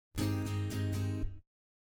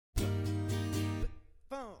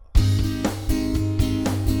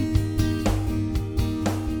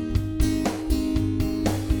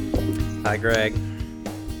Hi, Greg.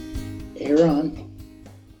 Aaron.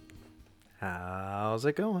 How's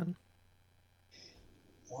it going?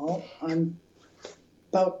 Well, I'm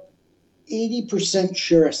about 80%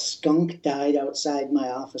 sure a skunk died outside my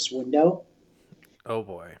office window. Oh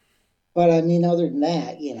boy. But I mean, other than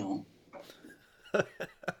that.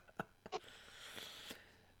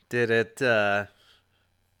 Did it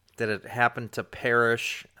did it happen to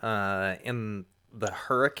perish in the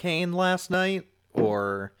hurricane last night,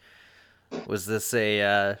 or was this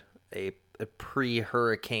a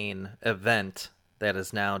pre-hurricane event that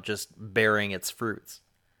is now just bearing its fruits?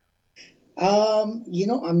 I'm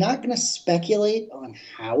not going to speculate on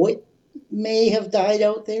how it may have died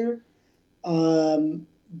out there,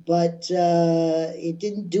 but it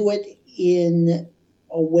didn't do it in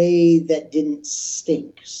a way that didn't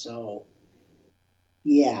stink. So,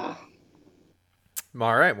 yeah.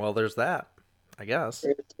 All right, well, there's that, I guess.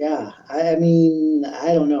 Yeah. I mean,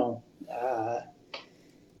 I don't know.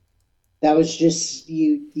 That was just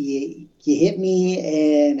you hit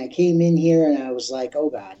me and I came in here and I was like,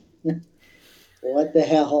 oh God, what the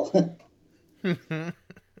hell?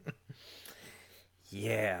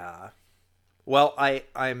 Yeah. Well,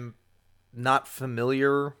 I'm not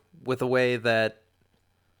familiar with a way that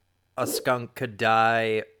a skunk could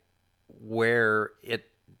die where it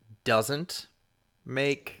doesn't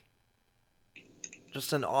make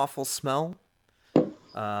just an awful smell.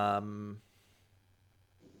 Um,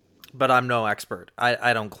 but I'm no expert.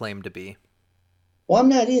 I don't claim to be. Well, I'm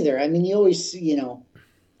not either. I mean, you always,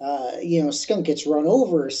 skunk gets run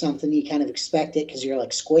over or something, you kind of expect it because you're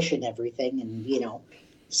like squishing everything and,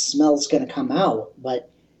 smell's going to come out. But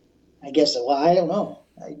I guess, well, I don't know.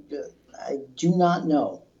 I do not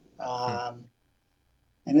know. Um,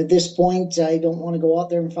 and at this point, I don't want to go out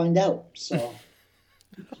there and find out. So,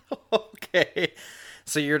 Okay.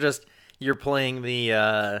 So you're playing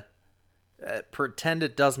the pretend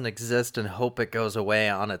it doesn't exist and hope it goes away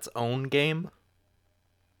on its own game.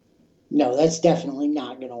 no, that's definitely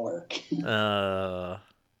not going to work. Uh,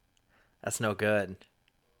 that's no good.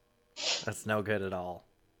 That's no good at all.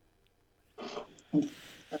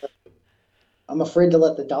 I'm afraid to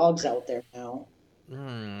let the dogs out there now.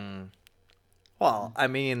 Hmm. Well, I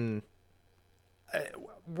mean,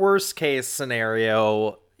 worst case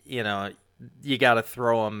scenario, you got to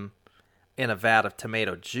throw them in a vat of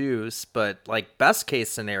tomato juice, but like best case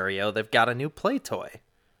scenario, they've got a new play toy.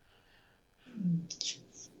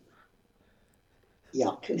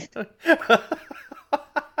 Yuck.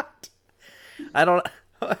 I don't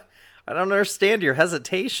I don't understand your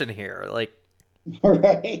hesitation here. Like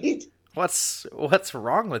Right? what's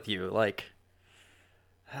wrong with you? Like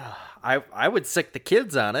I would sick the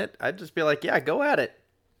kids on it. I'd just be like, "Yeah, go at it.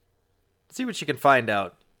 See what you can find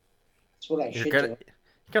out. That's what I You're should gonna do.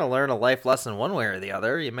 you're gonna learn a life lesson one way or the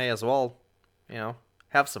other. You may as well,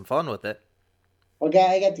 have some fun with it." Well,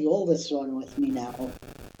 I got the oldest one with me now,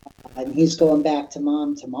 and he's going back to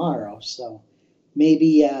mom tomorrow. So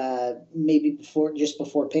maybe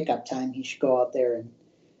before pickup time, he should go out there and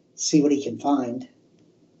see what he can find.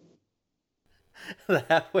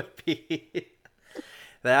 That would be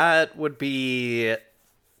that would be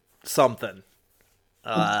something.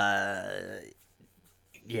 Uh,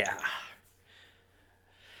 yeah.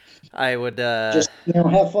 I would Just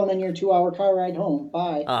have fun on your 2 hour car ride home.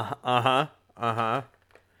 Bye. uh-huh. Uh-huh.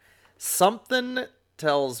 Something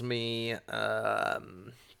tells me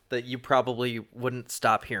that you probably wouldn't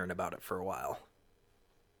stop hearing about it for a while.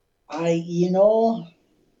 I you know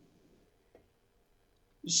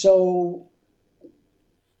so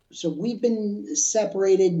so we've been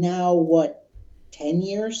separated now, what, 10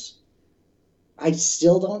 years? I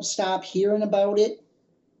still don't stop hearing about it.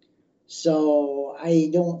 So I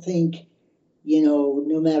don't think,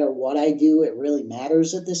 no matter what I do, it really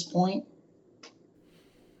matters at this point.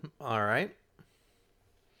 All right.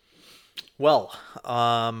 Well,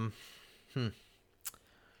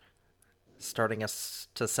 starting us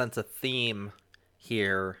to sense a theme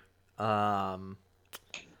here. Um,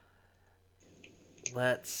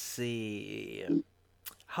 let's see.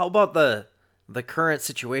 How about the current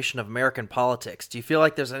situation of American politics? Do you feel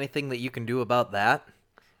like there's anything that you can do about that?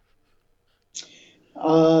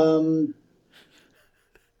 Um,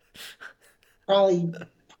 probably,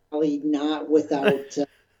 probably not without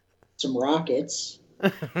some rockets.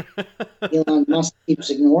 Elon Musk keeps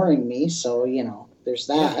ignoring me, so there's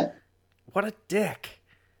Yeah. that. What a dick.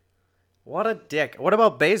 What a dick. What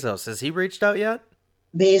about Bezos? Has he reached out yet?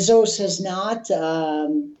 Bezos has not.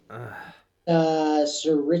 Ugh.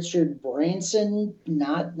 Sir Richard Branson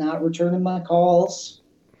not returning my calls.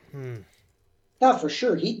 Hmm. Thought for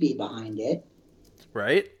sure he'd be behind it.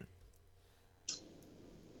 Right?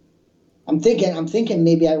 I'm thinking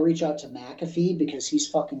maybe I reach out to McAfee because he's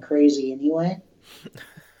fucking crazy anyway.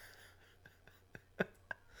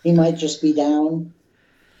 He might just be down.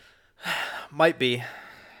 Might be.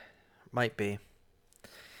 Might be.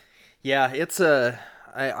 Yeah,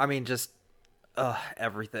 I mean, just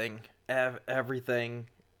everything, everything.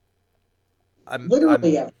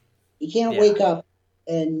 Literally I'm. everything. You can't Yeah. wake up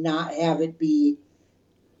and not have it be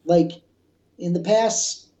like in the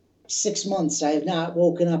past 6 months. I have not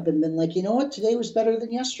woken up and been like, you know what, today was better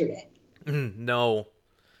than yesterday. No,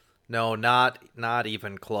 no, not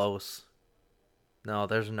even close. No,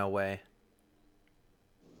 there's no way.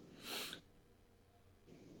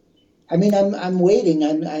 I mean, I'm waiting.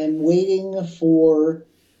 I'm waiting for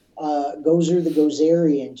Gozer the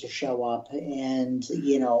Gozerian to show up and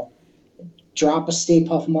drop a Stay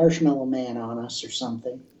Puft Marshmallow Man on us or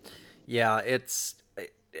something. Yeah, it's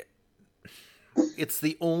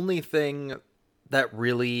the only thing that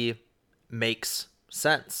really makes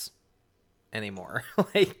sense anymore.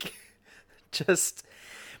 Like, just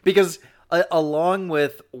because along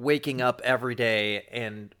with waking up every day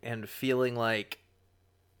and feeling like,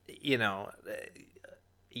 you know,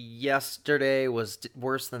 yesterday was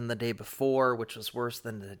worse than the day before, which was worse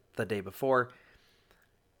than the day before.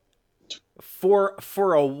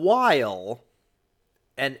 For a while,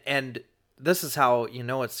 and this is how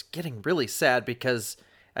it's getting really sad because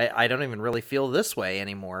I don't even really feel this way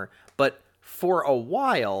anymore. But for a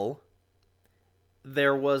while,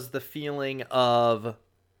 there was the feeling of,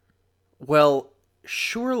 well,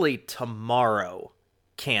 surely tomorrow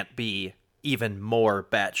can't be even more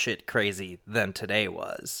batshit crazy than today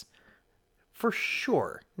was. For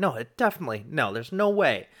sure. No, it definitely, no, there's no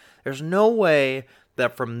way. There's no way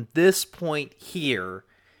that from this point here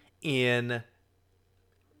in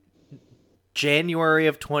January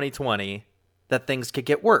of 2020 that things could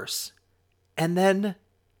get worse. And then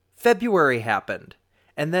February happened.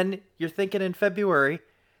 And then you're thinking in February,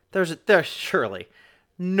 there's surely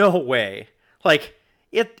no way. Like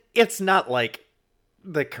it's not like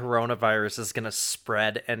the coronavirus is going to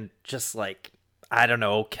spread and just like, I don't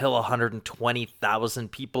know, kill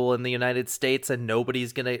 120,000 people in the United States and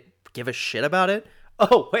nobody's going to give a shit about it.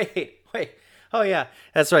 Oh, wait. Oh yeah,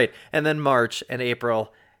 that's right. And then March and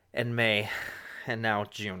April and May and now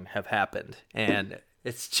June have happened, and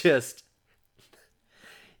it's just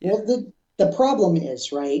Well, the problem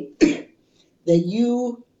is, right, that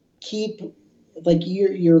you keep like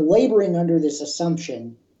you're laboring under this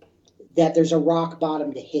assumption that there's a rock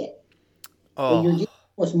bottom to hit, but you're oh, dealing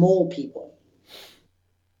with mole people,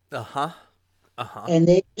 uh-huh, uh-huh. and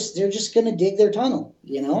they're just going to dig their tunnel,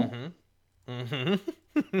 you know? Mhm. Mhm.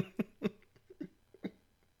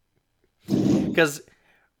 Cuz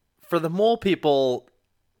for the mole people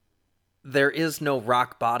there is no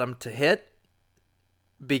rock bottom to hit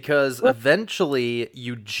because Right. eventually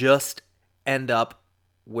you just end up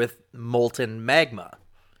with molten magma.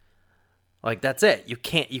 Like that's it. You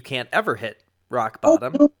can't ever hit rock Oh,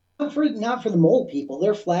 bottom. no, not for the mole people.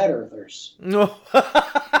 They're flat earthers. No.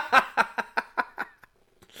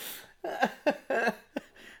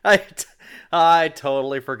 I I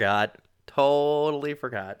totally forgot. Totally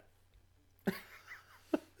forgot.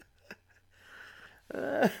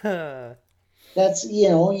 That's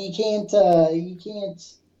you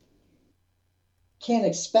can't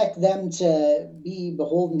expect them to be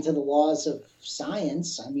beholden to the laws of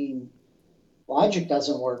science. I mean, logic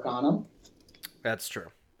doesn't work on them. That's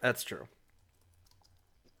true. That's true.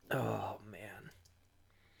 Oh man.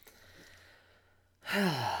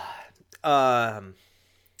 um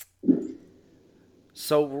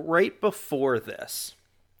so right before this,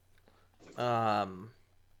 um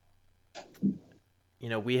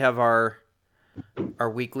we have our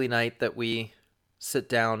weekly night that we sit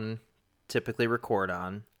down typically record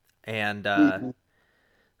on. And Mhm.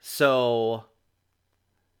 so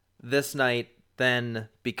this night then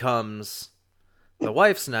becomes the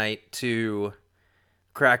wife's night to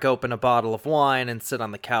crack open a bottle of wine and sit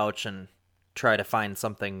on the couch and try to find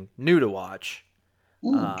something new to watch.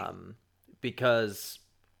 Mm. Um, because,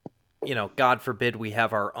 God forbid we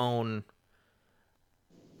have our own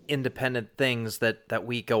independent things that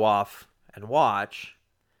we go off and watch.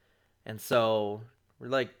 And so we're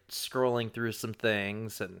like scrolling through some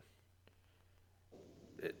things and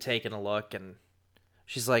taking a look, and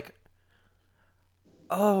she's like,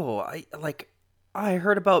 "Oh, I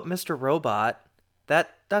heard about Mr. Robot.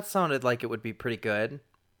 That sounded like it would be pretty good,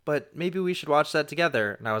 but maybe we should watch that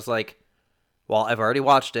together." And I was like, "Well, I've already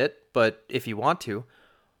watched it, but if you want to."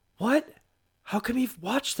 "What? How come you've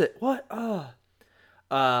watched it? What?"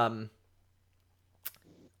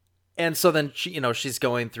 And so then she's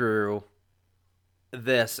going through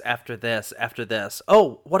this after this after this.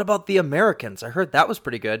 Oh, what about The Americans? I heard that was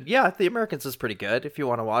pretty good. Yeah, The Americans is pretty good. If you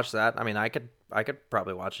want to watch that, I mean, I could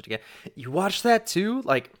probably watch it again. You watch that too?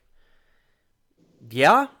 Like,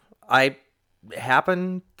 yeah, I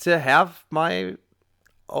happen to have my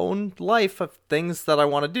own life of things that I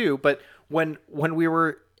want to do, but when we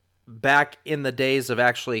were back in the days of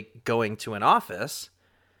actually going to an office,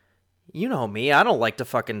 you know me, I don't like to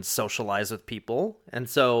fucking socialize with people, and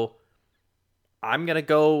so I'm going to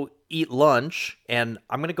go eat lunch, and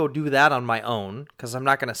I'm going to go do that on my own, because I'm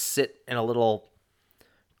not going to sit in a little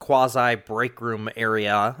quasi break room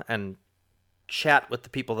area and chat with the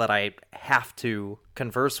people that I have to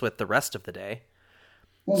converse with the rest of the day.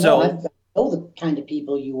 Well, So, no, I know the kind of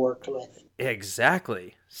people you worked with.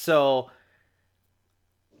 exactly. So,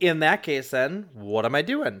 in that case, then, what am I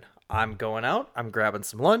doing? I'm going out, I'm grabbing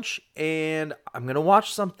some lunch, and I'm going to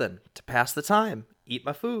watch something to pass the time, eat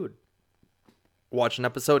my food. Watch an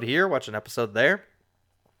episode here, watch an episode there.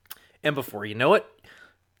 And before you know it,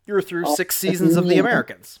 you're through 6 seasons of The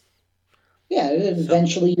Americans. Yeah,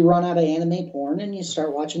 eventually you run out of anime porn and you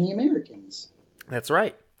start watching The Americans. That's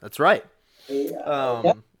right. That's right.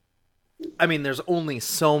 Yeah. I mean, there's only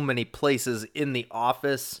so many places in the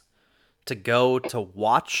office to go to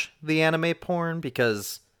watch the anime porn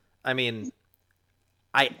because, I mean,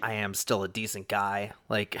 I am still a decent guy.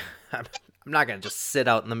 Like, I'm not going to just sit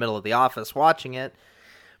out in the middle of the office watching it.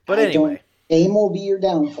 But anyway. Fame will be your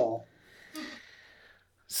downfall.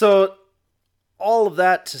 So, all of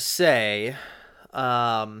that to say,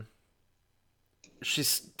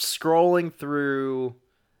 she's scrolling through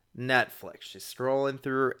Netflix. She's scrolling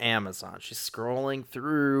through Amazon. She's scrolling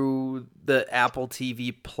through the Apple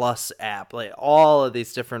TV Plus app. Like, all of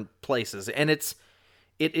these different places. And it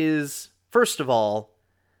is, first of all,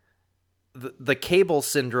 the cable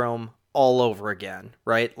syndrome all over again,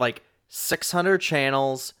 right? Like 600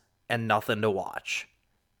 channels and nothing to watch,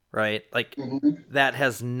 right? Like that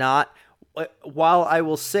has not, while I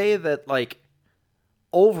will say that like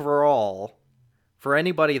overall for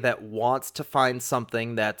anybody that wants to find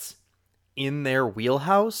something that's in their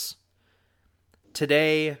wheelhouse,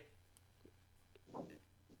 today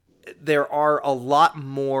there are a lot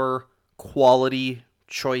more quality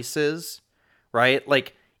choices, right?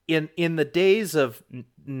 Like in the days of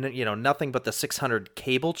nothing but the 600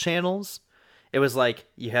 cable channels, it was like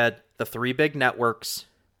you had the 3 big networks,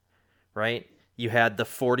 right? You had the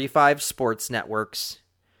 45 sports networks.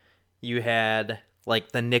 You had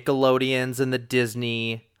like the Nickelodeons and the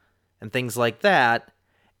Disney and things like that.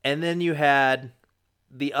 And then you had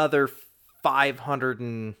the other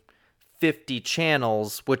 550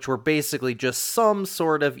 channels, which were basically just some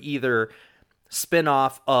sort of either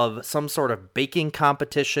spin-off of some sort of baking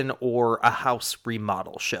competition or a house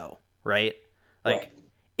remodel show, right? Like Right.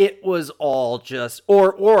 It was all just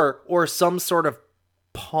or some sort of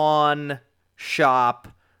pawn shop,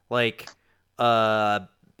 like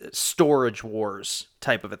Storage Wars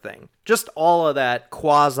type of a thing. Just all of that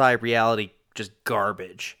quasi reality, just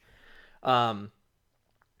garbage. And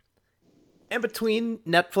between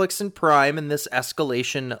Netflix and Prime and this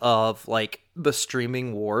escalation of like the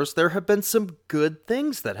streaming wars, there have been some good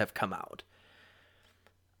things that have come out.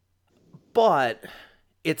 But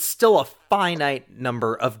it's still a finite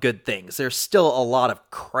number of good things. There's still a lot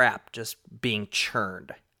of crap just being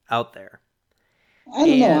churned out there. I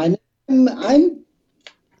don't know. I'm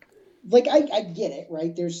like I get it,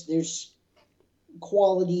 right? There's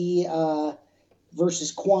quality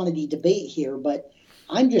versus quantity debate here, but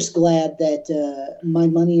I'm just glad that my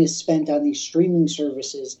money is spent on these streaming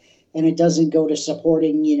services and it doesn't go to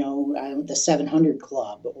supporting, the 700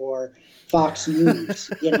 Club or Fox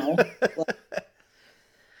News,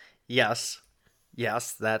 Yes,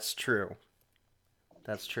 that's true.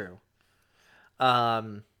 That's true.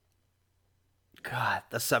 God,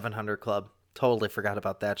 the 700 Club. Totally forgot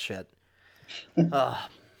about that shit. Oh,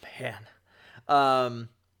 man.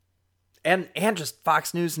 And just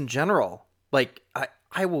Fox News in general. Like,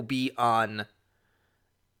 I will be on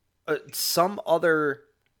some other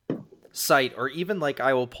site, or even like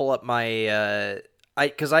I will pull up my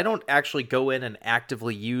because I don't actually go in and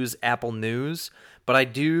actively use Apple News, but I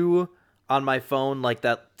do on my phone, like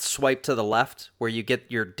that swipe to the left where you get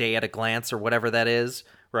your day at a glance or whatever that is,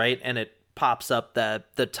 right? And it pops up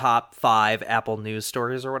the top 5 Apple News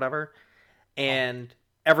stories or whatever. And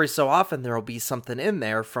every so often there will be something in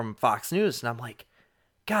there from Fox News, and I'm like,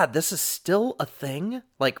 God, this is still a thing?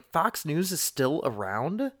 Like, Fox News is still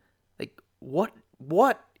around? Like, what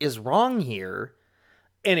is wrong here?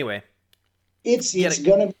 Anyway. It's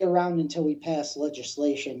going to be around until we pass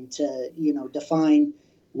legislation to, define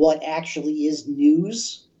what actually is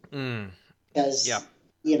news. because,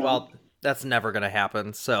 Well, that's never going to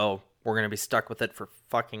happen, so we're going to be stuck with it for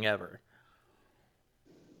fucking ever.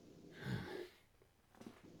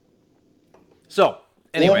 So,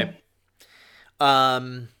 anyway,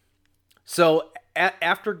 so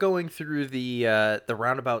after going through the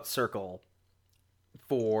roundabout circle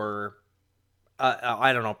for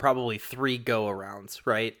I don't know, probably 3 go-arounds,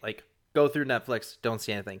 right? Like, go through Netflix, don't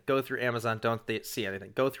see anything. Go through Amazon, don't see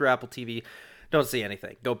anything. Go through Apple TV, don't see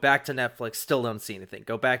anything. Go back to Netflix, still don't see anything.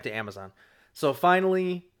 Go back to Amazon. So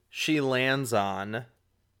finally, she lands on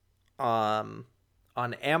Amazon.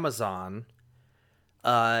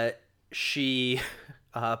 She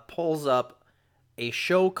pulls up a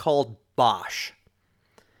show called Bosch.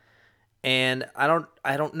 And I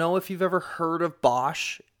don't know if you've ever heard of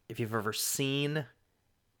Bosch, if you've ever seen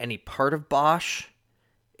any part of Bosch,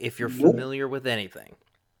 if you're familiar with anything.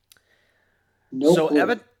 So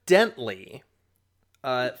evidently,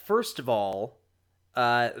 first of all,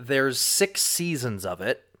 there's 6 seasons of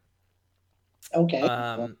it.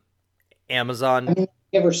 Okay. Amazon. I mean,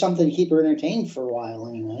 give her something to keep her entertained for a while,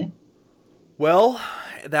 anyway. Well,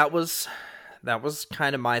 that was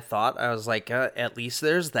kind of my thought. I was like, at least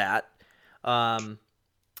there's that. Prior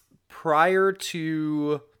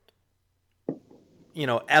to,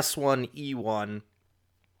 S1, E1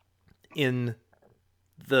 in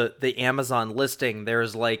the Amazon listing,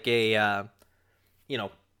 there's like a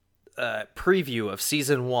preview of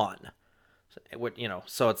season 1.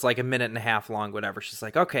 So it's like a minute and a half long, whatever. She's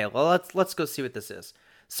like, okay, well, let's go see what this is.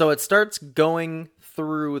 So it starts going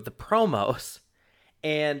through the promos,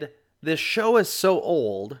 and this show is so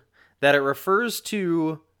old that it refers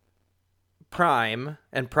to Prime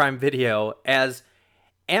and Prime Video as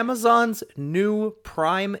Amazon's new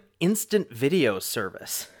Prime instant video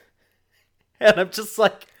service. And I'm just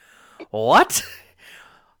like, what?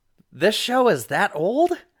 This show is that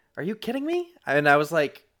old? Are you kidding me? And I was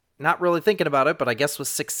like, not really thinking about it, but I guess with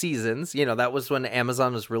 6 seasons, that was when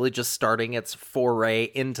Amazon was really just starting its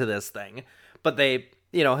foray into this thing. But they,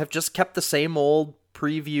 have just kept the same old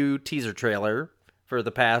preview teaser trailer for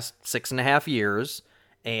the past 6.5 years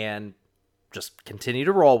and just continue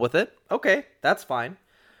to roll with it. Okay, that's fine.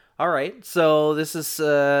 All right, so this is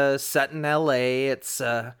set in LA. It's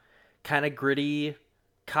kind of gritty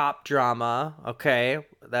cop drama. Okay,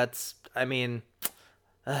 that's,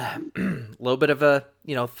 a little bit of a,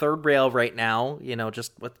 third rail right now,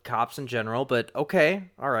 just with cops in general, but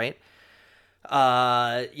okay, all right.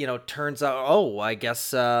 Turns out, I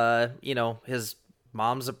guess, his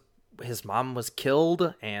mom was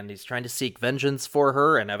killed and he's trying to seek vengeance for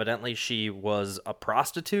her, and evidently she was a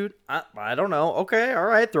prostitute. I don't know. Okay, all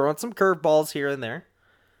right, throwing some curveballs here and there.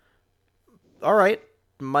 All right,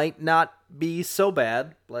 might not be so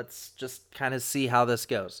bad. Let's just kind of see how this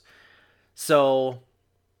goes. So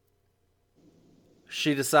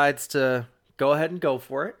she decides to go ahead and go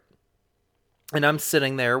for it. And I'm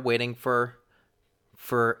sitting there waiting for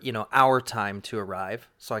our time to arrive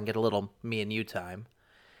so I can get a little me and you time.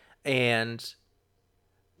 And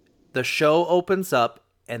the show opens up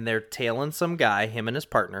and they're tailing some guy, him and his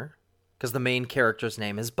partner, because the main character's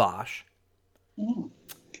name is Bosch.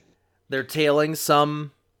 They're tailing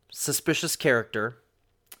some suspicious character.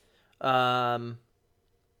 Follow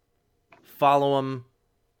him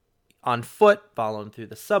on foot, follow him through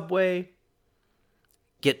the subway,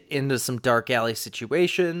 get into some dark alley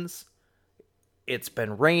situations. It's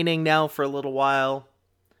been raining now for a little while.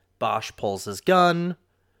 Bosch pulls his gun,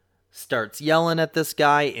 starts yelling at this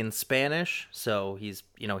guy in Spanish. So he's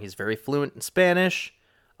very fluent in Spanish,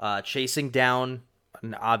 chasing down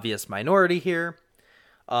an obvious minority here.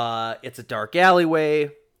 It's a dark alleyway.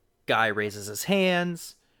 Guy raises his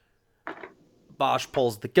hands. Bosch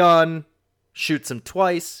pulls the gun, shoots him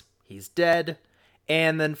twice. He's dead.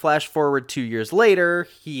 And then flash forward 2 years later,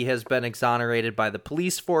 he has been exonerated by the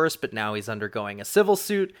police force, but now he's undergoing a civil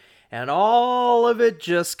suit. And all of it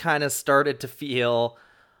just kind of started to feel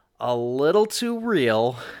a little too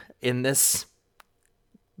real in this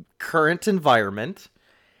current environment.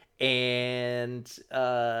 And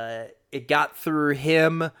it got through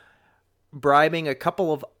him bribing a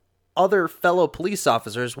couple of other fellow police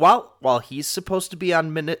officers while he's supposed to be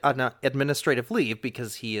on administrative leave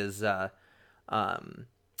because he is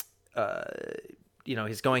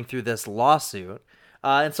he's going through this lawsuit,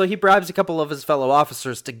 and so he bribes a couple of his fellow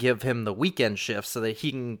officers to give him the weekend shift so that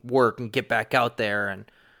he can work and get back out there and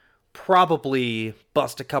probably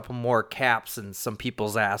bust a couple more caps in some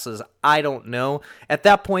people's asses. I don't know. At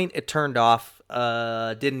that point, it turned off.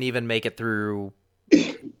 Didn't even make it through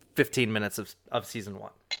 15 minutes of season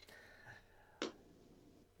 1.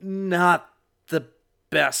 Not the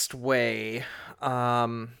best way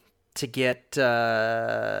to to get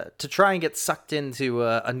to try and get sucked into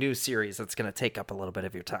a new series that's going to take up a little bit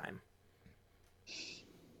of your time?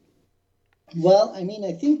 Well, I mean,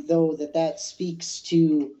 I think though that speaks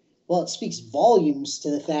to, well, it speaks volumes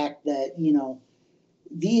to the fact that,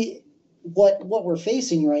 the what we're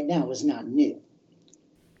facing right now is not new.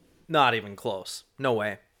 Not even close. No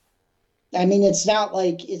way. I mean, it's not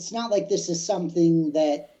like this is something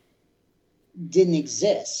that didn't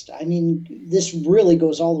exist. I mean, this really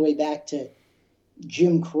goes all the way back to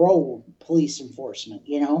Jim Crow police enforcement,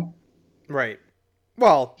 Right.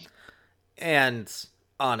 Well, and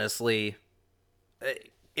honestly,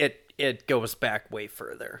 it goes back way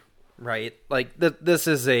further, right? Like this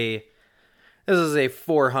is a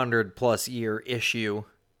 400 plus year issue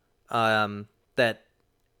that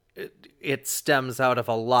it stems out of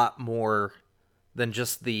a lot more than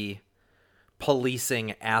just the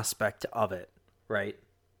policing aspect of it, right?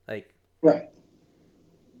 Like, Right.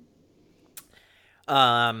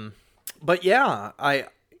 But yeah,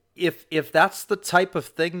 if that's the type of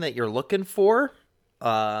thing that you're looking for,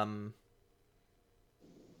 I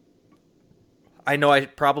know I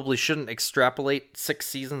probably shouldn't extrapolate 6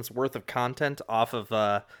 seasons worth of content off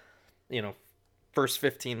of first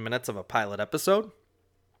 15 minutes of a pilot episode.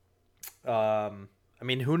 I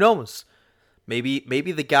mean, who knows?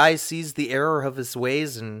 Maybe the guy sees the error of his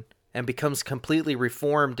ways and becomes completely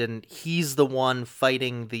reformed, and he's the one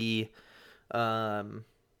fighting the the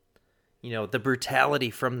brutality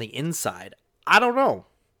from the inside. I don't know.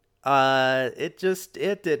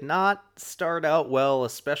 It did not start out well,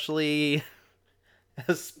 especially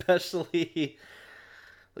given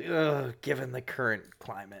the current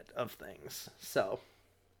climate of things. So,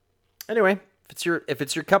 anyway, if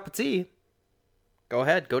it's your cup of tea, go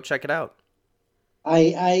ahead, go check it out.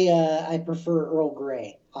 I prefer Earl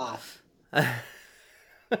Grey hot.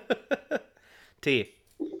 Tea,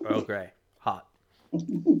 Earl Grey, hot.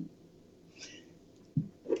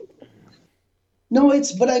 No,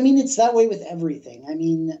 but I mean, it's that way with everything. I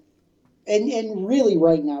mean, and really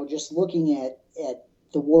right now, just looking at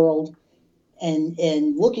the world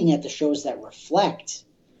and looking at the shows that reflect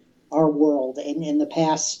our world and in the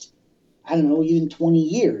past, I don't know, even 20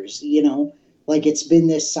 years, like it's been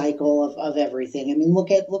this cycle of everything. I mean,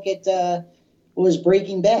 look at what was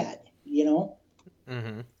Breaking Bad,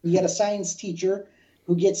 Mm-hmm. You got a science teacher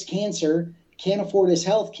who gets cancer, can't afford his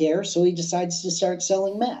health care, so he decides to start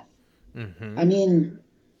selling meth. Mm-hmm. I mean,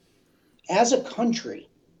 as a country,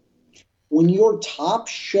 when your top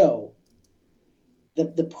show,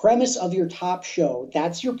 the premise of your top show,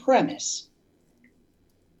 that's your premise,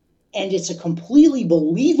 and it's a completely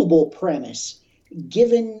believable premise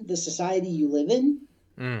given the society you live in,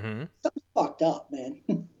 Mm-hmm. something's fucked up,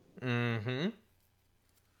 man. Mm-hmm.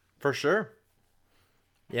 For sure.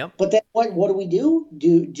 Yep. But then what do we do?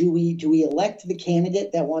 Do we elect the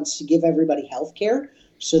candidate that wants to give everybody health care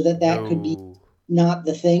so that could be not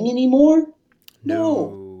the thing anymore?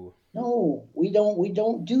 No, we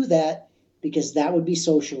don't do that because that would be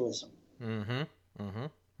socialism. Mm-hmm. Mm-hmm.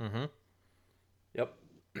 Mm-hmm. Yep.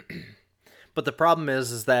 But the problem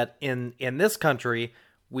is that in this country,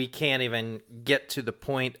 we can't even get to the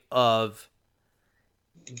point of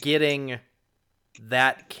getting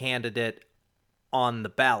that candidate on the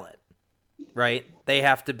ballot, right? They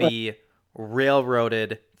have to be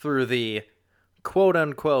railroaded through the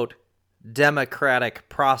quote-unquote democratic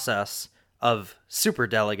process of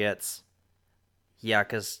superdelegates. Yeah,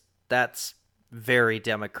 because that's very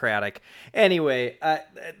democratic. Anyway,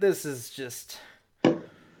 this is just...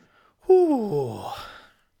 Whew.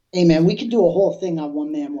 Hey, man, we could do a whole thing on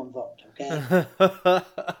one man, one vote, okay?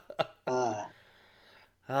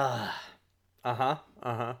 Uh-huh.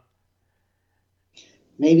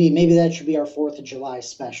 Maybe that should be our 4th of July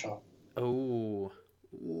special. Ooh.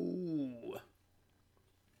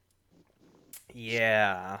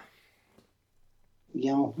 Yeah.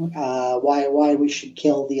 Why we should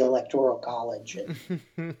kill the Electoral College.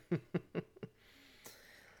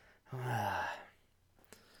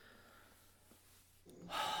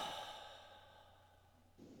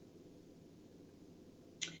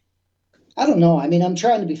 I don't know. I mean, I'm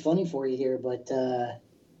trying to be funny for you here, but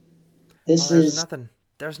there's nothing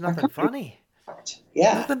funny.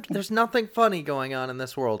 Yeah. There's nothing funny going on in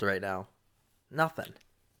this world right now. Nothing.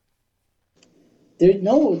 There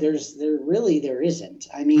isn't.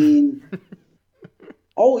 I mean,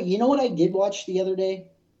 oh, you know what I did watch the other day?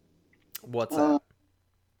 What's that?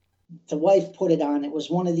 The wife put it on. It was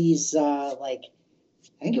one of these, I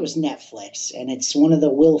think it was Netflix, and it's one of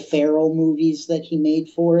the Will Ferrell movies that he made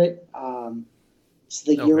for it. It's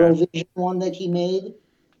the Eurovision one that he made.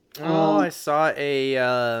 I saw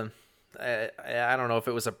a I don't know if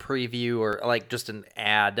it was a preview or like just an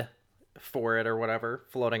ad for it or whatever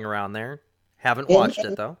floating around there. Haven't watched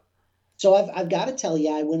it though. So I've got to tell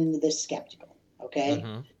you, I went into this skeptical. Okay.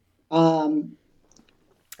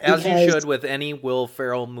 As you should with any Will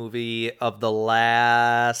Ferrell movie of the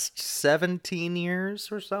last 17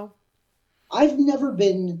 years or so. I've never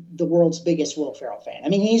been the world's biggest Will Ferrell fan. I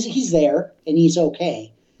mean, he's there and he's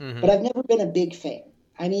okay, but I've never been a big fan.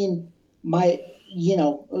 I mean,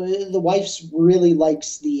 the wife really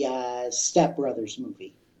likes the Step Brothers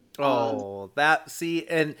movie. Oh,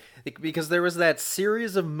 and because there was that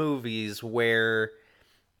series of movies where,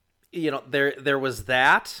 there was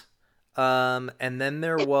that, and then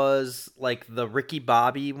there was like the Ricky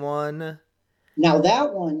Bobby one. Now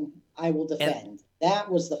that one I will defend.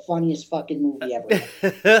 That was the funniest fucking movie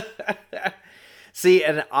ever. See,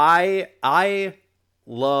 and I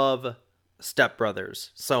love Step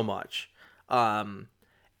Brothers so much, and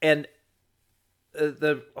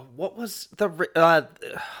what was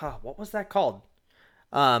that called?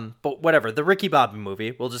 But whatever, the Ricky Bobby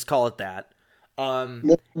movie, we'll just call it that.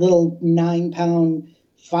 Little 9-pound,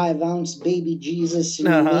 5-ounce baby Jesus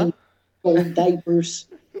in gold diapers.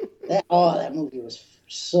 That movie was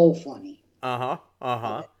so funny.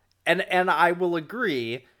 And I will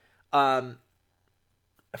agree.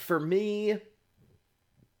 For me,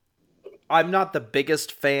 I'm not the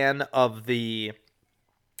biggest fan of the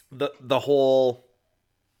whole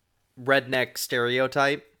redneck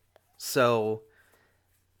stereotype. So,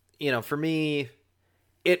 for me,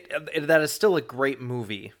 that is still a great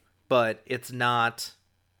movie, but it's not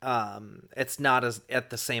as at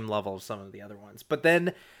the same level of some of the other ones. But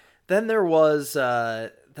then there was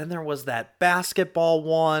that basketball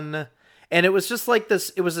one, and it was just like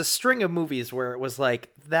this. It was a string of movies where it was like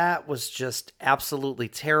that was just absolutely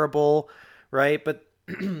terrible, right? But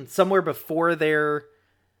somewhere before those,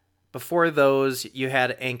 you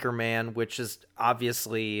had Anchorman, which is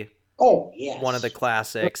obviously one of the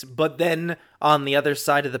classics. But then on the other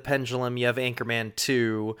side of the pendulum, you have Anchorman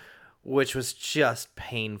 2, which was just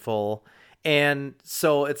painful. And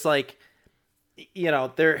so it's like,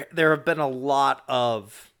 there have been a lot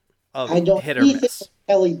of hit or miss.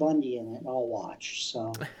 Kelly Bundy in it, I'll watch.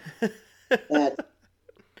 So that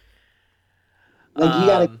you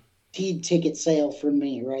got a paid ticket sale from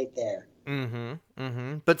me right there.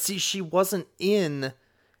 But see, she wasn't in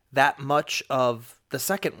that much of the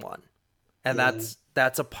second one, and that's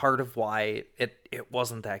a part of why it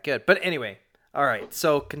wasn't that good. But anyway, all right.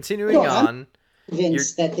 So continuing on, I'm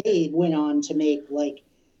convinced that they went on to make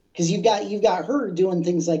because you've got her doing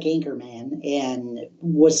things like Anchorman and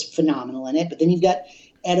was phenomenal in it, but then you've got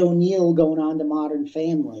Ed O'Neill going on to Modern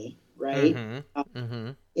Family, right?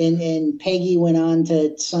 And Peggy went on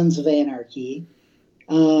to Sons of Anarchy.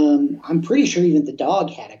 I'm pretty sure even the dog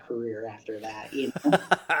had a career after that.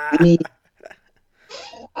 I mean,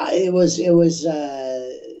 it was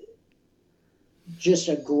just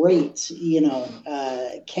a great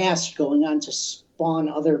cast going on to spawn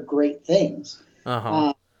other great things.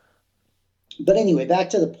 But anyway, back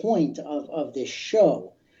to the point of this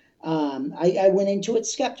show. I went into it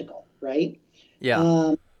skeptical, right?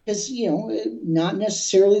 Yeah. Because, not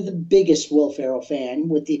necessarily the biggest Will Ferrell fan,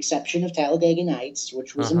 with the exception of Talladega Nights,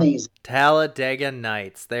 which was amazing. Talladega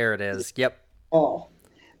Nights. There it is. Yep. Oh.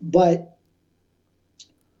 But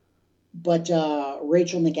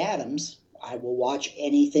Rachel McAdams, I will watch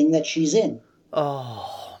anything that she's in.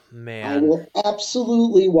 Oh, man. I will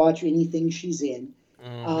absolutely watch anything she's in.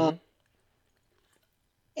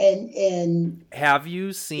 And have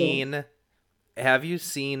you seen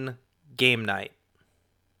Game Night?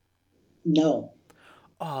 No.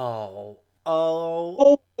 Oh,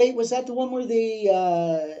 wait, was that the one where they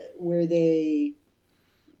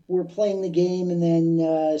were playing the game and then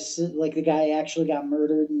the guy actually got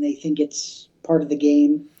murdered and they think it's part of the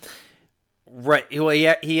game? Right. Well,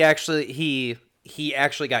 yeah, he actually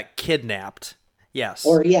got kidnapped. Yes.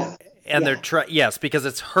 And they're yes, because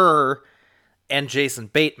it's her and Jason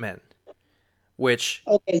Bateman, which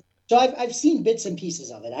So I've seen bits and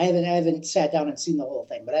pieces of it. I haven't sat down and seen the whole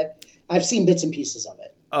thing, but I've seen bits and pieces of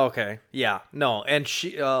it. Okay, yeah, no, and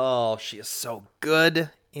she is so good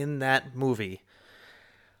in that movie.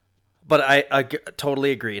 But I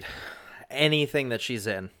totally agreed. Anything that she's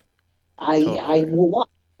in, I will watch,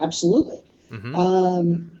 absolutely.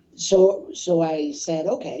 So I said,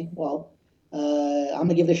 okay, well, I'm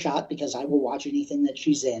gonna give it a shot because I will watch anything that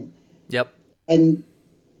she's in. Yep. And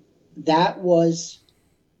that was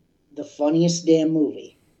the funniest damn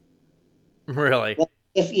movie. Really?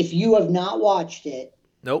 If you have not watched it,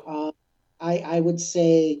 nope. I would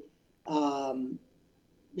say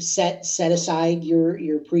set aside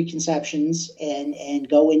your preconceptions and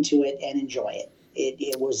go into it and enjoy it.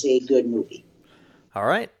 It was a good movie. All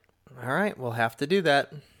right. All right. We'll have to do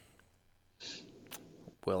that.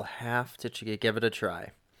 We'll have to give it a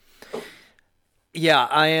try. Yeah,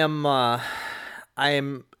 I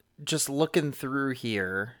am just looking through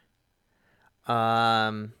here.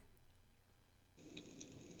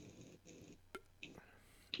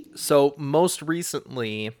 So most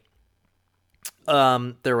recently,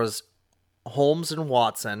 there was Holmes and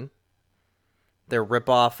Watson. Their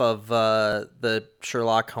ripoff of the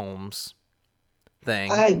Sherlock Holmes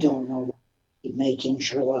thing. I don't know making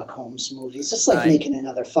Sherlock Holmes movies. It's like making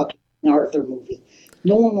another fucking Arthur movie.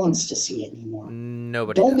 No one wants to see it anymore.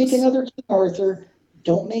 Nobody Don't does. make another King Arthur.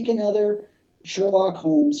 Don't make another Sherlock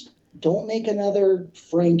Holmes. Don't make another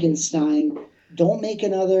Frankenstein. Don't make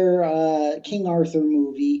another King Arthur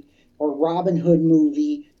movie or Robin Hood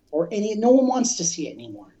movie or any. No one wants to see it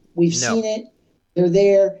anymore. We've seen it. They're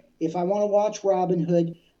there. If I want to watch Robin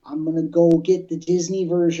Hood, I'm going to go get the Disney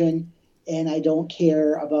version, and I don't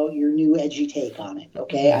care about your new edgy take on it.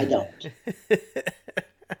 Okay? I don't.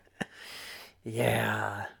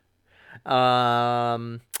 Yeah.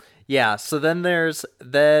 Yeah, so then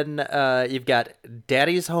you've got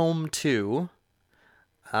Daddy's Home 2,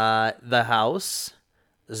 The House,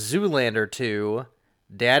 Zoolander 2,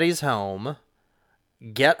 Daddy's Home,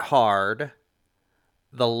 Get Hard,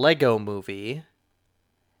 The Lego Movie,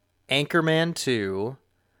 Anchorman 2.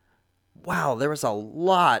 Wow, there was a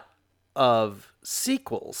lot of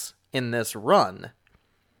sequels in this run.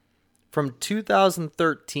 From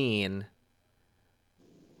 2013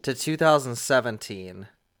 to 2017,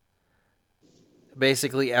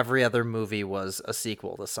 basically every other movie was a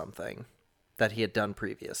sequel to something that he had done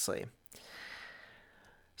previously.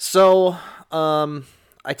 So,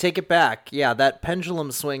 I take it back. Yeah, that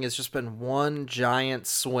pendulum swing has just been one giant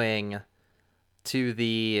swing to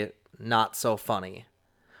the not so funny.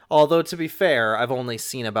 Although, to be fair, I've only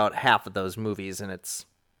seen about half of those movies, and it's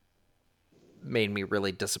made me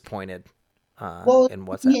really disappointed in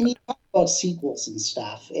what's happened. You talk about sequels and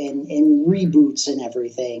stuff and reboots and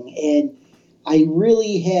everything, and I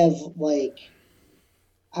really have,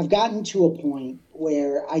 I've gotten to a point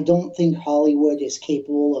where I don't think Hollywood is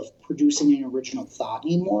capable of producing an original thought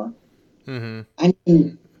anymore. Mm-hmm. I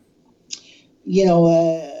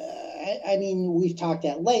mean, we've talked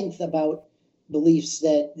at length about beliefs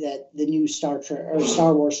that the new Star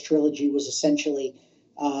Wars trilogy was essentially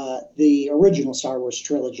the original Star Wars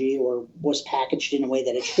trilogy, or was packaged in a way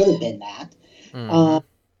that it should have been that. Mm-hmm.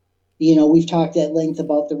 We've talked at length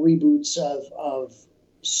about the reboots of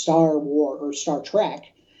Star Wars or Star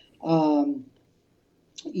Trek. And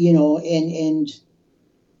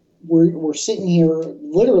we're sitting here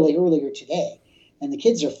literally earlier today, and the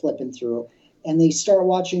kids are flipping through, and they start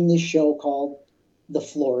watching this show called The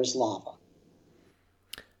Floor is Lava.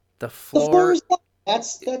 The floor is lava.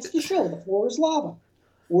 That's the show. The Floor is Lava.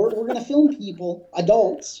 We're going to film people,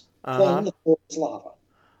 adults, playing The Floor is Lava.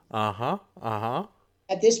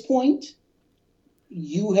 At this point,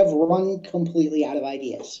 you have run completely out of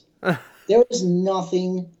ideas. There is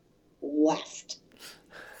nothing left.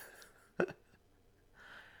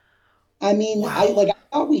 I mean, wow. I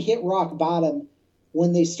thought we hit rock bottom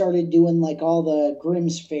when they started doing all the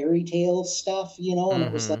Grimm's fairy tale stuff, and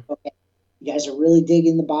it was like, okay, you guys are really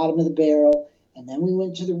digging the bottom of the barrel. And then we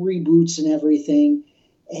went to the reboots and everything,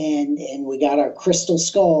 and we got our Crystal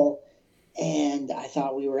Skull, and I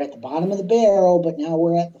thought we were at the bottom of the barrel, but now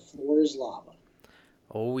we're at The Floor is Lava.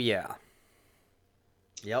 Oh, yeah.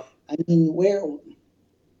 Yep. I mean, where...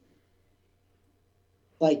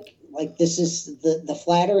 this is the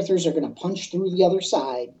flat earthers are going to punch through the other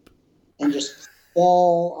side and just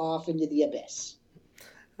fall off into the abyss.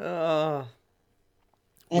 And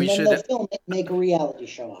then they'll film it and make a reality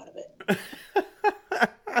show out of it.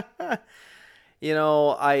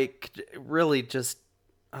 I really just,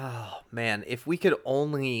 oh man, if we could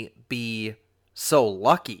only be so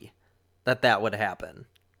lucky that would happen.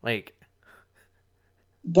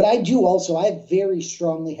 But I have very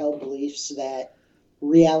strongly held beliefs that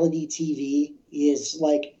reality TV is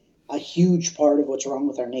a huge part of what's wrong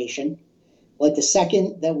with our nation. The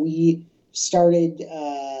second that we started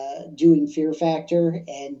doing Fear Factor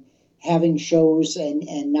and having shows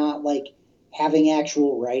and not having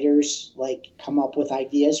actual writers come up with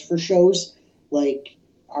ideas for shows,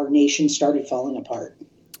 our nation started falling apart.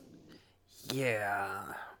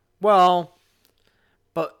 Yeah. Well,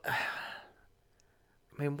 but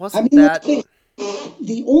wasn't that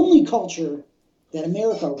the only culture that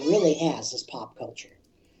America really has is pop culture.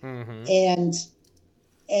 Mm-hmm.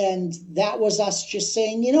 And that was us just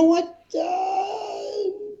saying, you know what?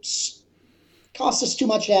 costs us too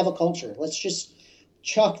much to have a culture. Let's just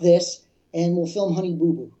chuck this and we'll film Honey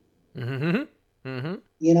Boo Boo. Mm-hmm. Mm-hmm.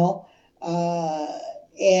 You know?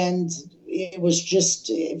 And it was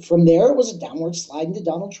just, from there, it was a downward slide into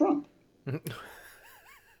Donald Trump.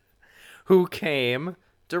 Who came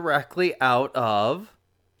directly out of...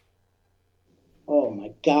 Oh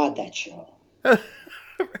my God, that show.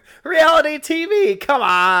 reality TV, come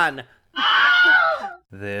on!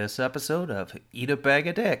 This episode of Eat a Bag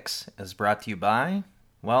of Dicks is brought to you by,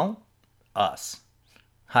 well, us.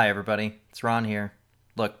 Hi everybody, it's Ron here.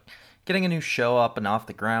 Look, getting a new show up and off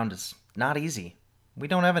the ground is not easy. We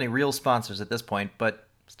don't have any real sponsors at this point, but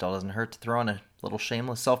still doesn't hurt to throw in a little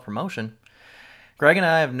shameless self-promotion. Greg and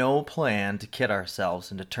I have no plan to kid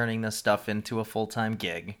ourselves into turning this stuff into a full-time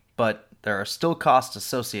gig, but there are still costs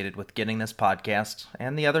associated with getting this podcast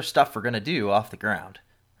and the other stuff we're going to do off the ground.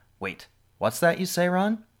 Wait, what's that you say,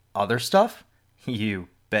 Ron? Other stuff? You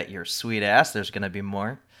bet your sweet ass there's going to be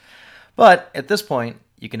more. But at this point,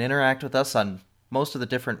 you can interact with us on most of the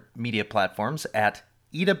different media platforms at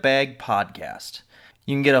Eat a Bag Podcast.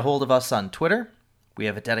 You can get a hold of us on Twitter. We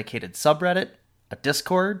have a dedicated subreddit, a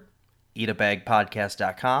Discord,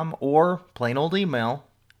 eatabagpodcast.com, or plain old email,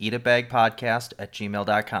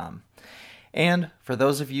 eatabagpodcast@gmail.com. And for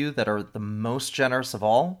those of you that are the most generous of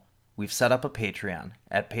all, we've set up a Patreon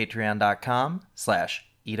at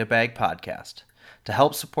patreon.com/eatabagpodcast to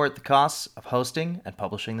help support the costs of hosting and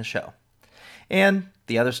publishing the show. And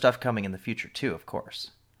the other stuff coming in the future too, of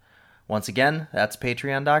course. Once again, that's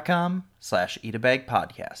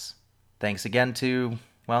patreon.com/eatabagpodcast. Thanks again to,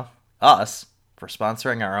 well, us for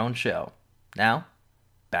sponsoring our own show. Now,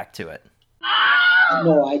 back to it.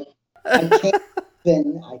 No, I can't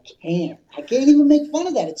even, I can't even make fun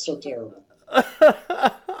of that. It's so terrible.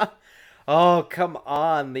 Oh, come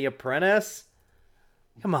on, The Apprentice.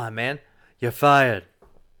 Come on, man. You're fired.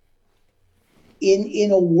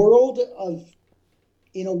 In a world of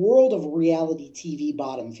reality TV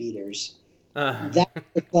bottom feeders,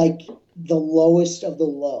 that's like the lowest of the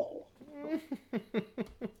low.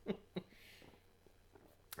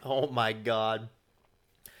 Oh my God.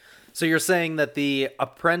 So you're saying that The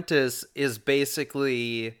Apprentice is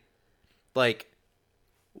basically like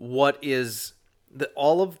what is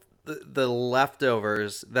all of the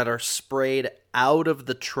leftovers that are sprayed out of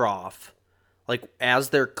the trough, like as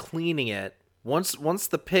they're cleaning it. Once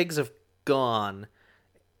the pigs have gone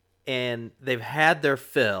and they've had their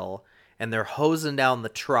fill and they're hosing down the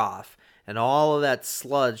trough, and all of that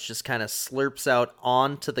sludge just kind of slurps out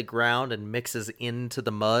onto the ground and mixes into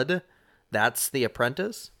the mud. That's The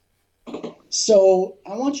Apprentice? So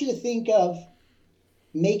I want you to think of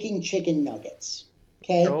making chicken nuggets.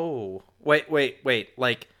 Okay? Oh, wait.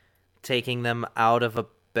 Like taking them out of a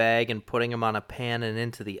bag and putting them on a pan and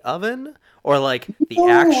into the oven? Or like the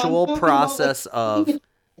actual process of...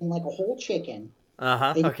 Like a whole chicken.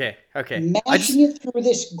 Uh-huh, okay. Mashing it through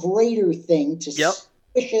this grater thing to squish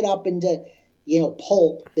it up into,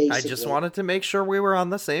 pulp, basically. I just wanted to make sure we were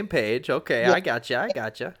on the same page. Okay, yeah. I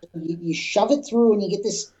gotcha. You shove it through and you get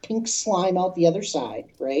this pink slime out the other side,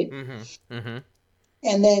 right? Mm-hmm.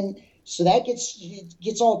 And then, so that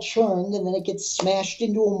gets all churned, and then it gets smashed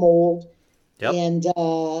into a mold and,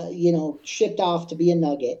 shipped off to be a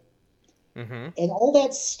nugget. Mm-hmm. And all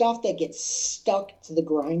that stuff that gets stuck to the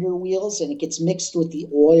grinder wheels and it gets mixed with the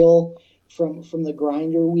oil from the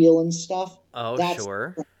grinder wheel and stuff. Oh, that's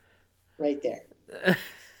sure. Right there.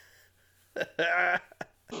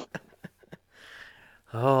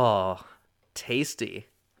 Oh, tasty.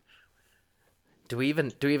 Do we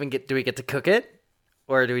get to cook it,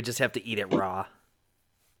 or do we just have to eat it raw?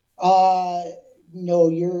 No,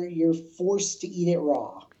 you're forced to eat it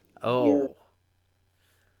raw. Oh.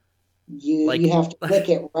 You have to lick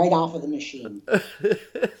it right off of the machine.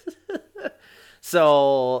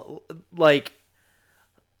 So, like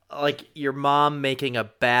your mom making a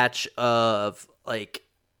batch of like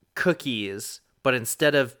cookies, but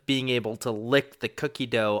instead of being able to lick the cookie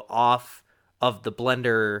dough off of the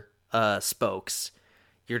blender spokes,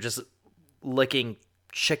 you're just licking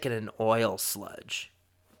chicken and oil sludge.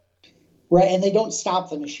 Right, and they don't stop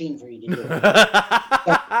the machine for you to do it.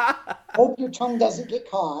 Hope your tongue doesn't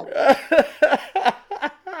get caught.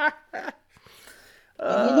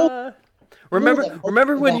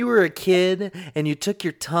 Remember when you were a kid and you took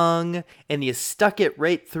your tongue and you stuck it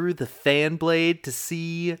right through the fan blade to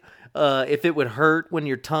see if it would hurt when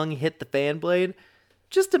your tongue hit the fan blade?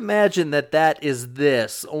 Just imagine that is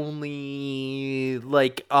this, only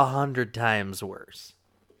like 100 times worse.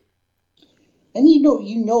 And you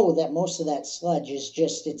know that most of that sludge is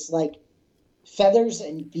just, it's like feathers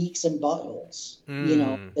and beaks and buttholes,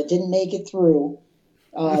 that didn't make it through.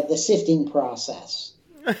 the sifting process.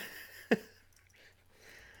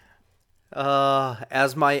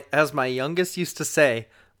 As my youngest used to say,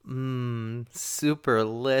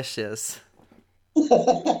 superlicious.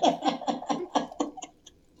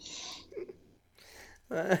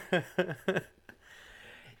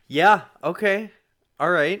 Yeah, okay.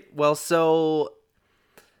 All right. Well, so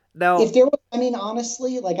now. If there was, I mean,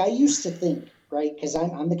 honestly, like I used to think, right? Because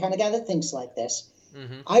I'm the kind of guy that thinks like this.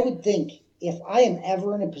 Mhm. I would think if I am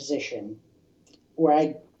ever in a position where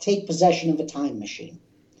I take possession of a time machine,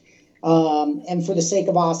 and for the sake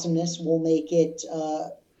of awesomeness, we'll make it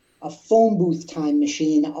a phone booth time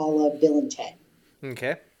machine a la Bill and Ted.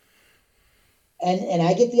 Okay. And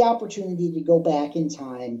I get the opportunity to go back in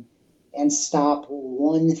time and stop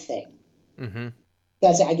one thing. Mm-hmm.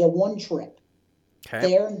 That's it. I get one trip Okay.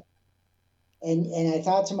 there. And I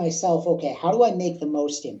thought to myself, okay, how do I make the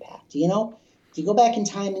most impact? You know, do you go back in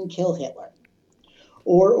time and kill Hitler?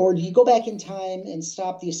 Or do you go back in time and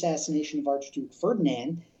stop the assassination of Archduke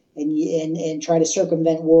Ferdinand and try to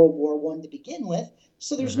circumvent World War One to begin with,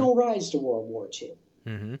 so there's Mm-hmm. no rise to World War Two?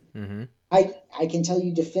 Mm-hmm. Mm-hmm. I can tell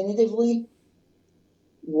you definitively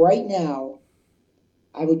right now,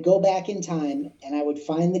 I would go back in time and I would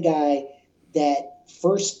find the guy that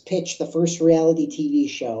first pitched the first reality TV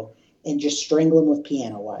show and just strangle him with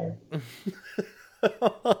piano wire.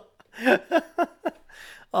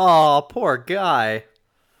 Oh, poor guy.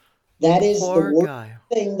 That is the Poor worst guy.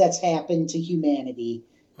 thing that's happened to humanity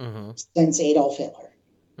Mm-hmm. since Adolf Hitler.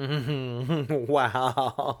 Mm-hmm.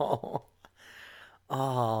 Wow.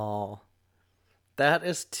 Oh, that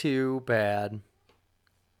is too bad.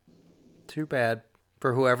 Too bad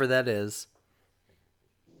for whoever that is.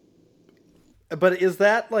 But is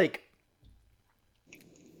that like,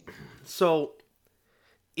 so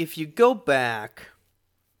if you go back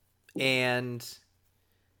and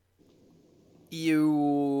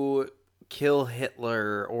you kill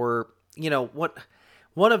Hitler, or what,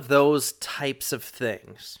 one of those types of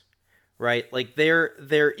things, right? Like there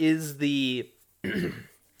is the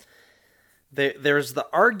there's the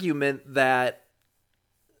argument that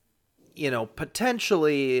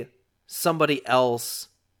potentially somebody else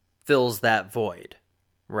fills that void,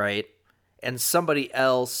 right? And somebody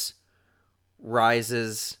else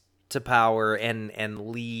rises to power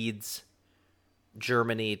and leads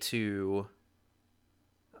Germany to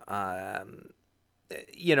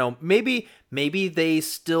maybe they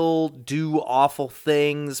still do awful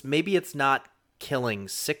things. Maybe it's not killing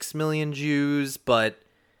 6 million Jews, but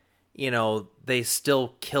they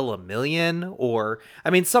still kill 1 million, or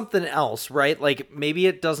something else, right? Like maybe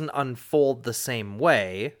it doesn't unfold the same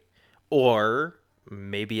way, or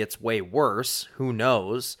maybe it's way worse, who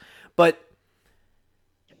knows? But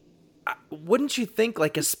wouldn't you think,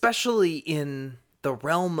 like, especially in the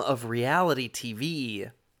realm of reality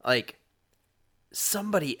TV, like,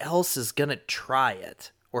 somebody else is gonna try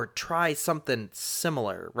it or try something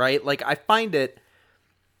similar, right? Like, I find it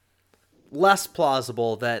less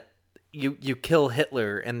plausible that you kill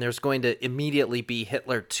Hitler and there's going to immediately be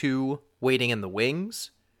Hitler 2 waiting in the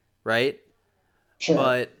wings, right? Sure.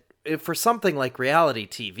 But if for something like reality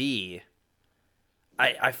TV,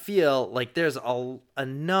 I feel like there's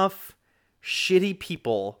enough shitty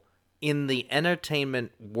people in the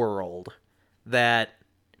entertainment world that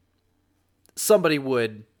somebody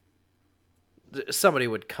would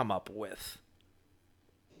come up with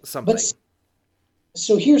something. But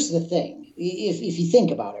so here's the thing. If you think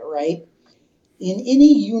about it, right? In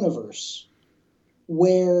any universe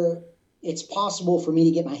where it's possible for me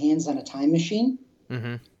to get my hands on a time machine,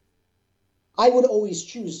 Mm-hmm. I would always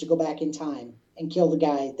choose to go back in time and kill the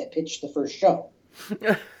guy that pitched the first show.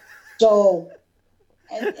 So,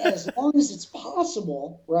 as long as it's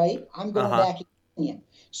possible, right, I'm going back in him.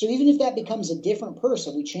 So even if that becomes a different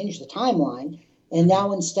person, we change the timeline, and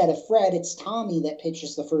now instead of Fred, it's Tommy that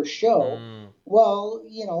pitches the first show. Well,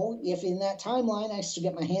 if in that timeline I still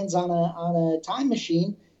get my hands on a time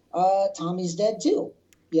machine, Tommy's dead too.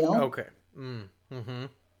 Okay. Mm-hmm.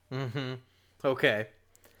 Mm-hmm. Okay.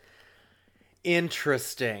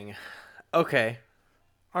 Interesting. Okay.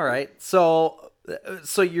 All right. So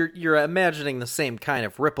you're imagining the same kind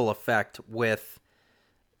of ripple effect with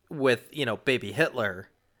baby Hitler,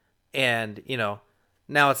 and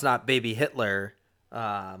now it's not baby Hitler,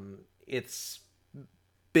 it's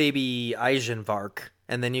baby Eisenvark,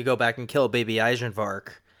 and then you go back and kill baby Eisenvark,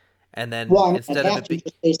 and then instead of it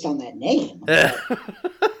just based on that name.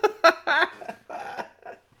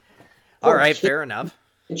 All right, fair enough.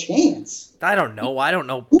 A chance. I don't know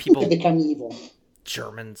Who people could become evil.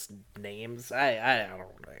 Germans names. I don't know.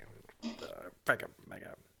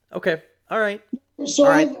 Okay. All right. So All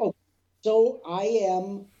right. So I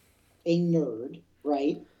am a nerd,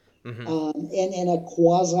 right? Mm-hmm. And a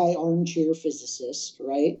quasi armchair physicist,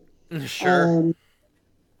 right? Sure. Um,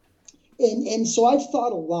 and so I've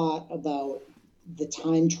thought a lot about the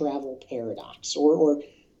time travel paradox, or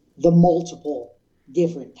the multiple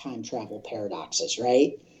different time travel paradoxes,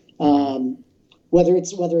 right? Mm-hmm. Um, whether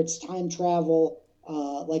it's time travel,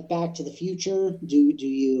 like Back to the Future, do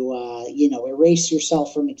you erase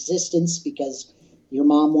yourself from existence because your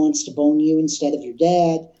mom wants to bone you instead of your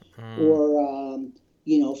dad, or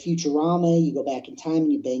Futurama, you go back in time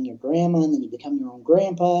and you bang your grandma and then you become your own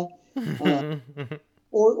grandpa, uh, Mm.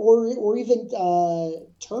 or even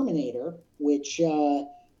Terminator, which you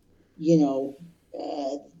know.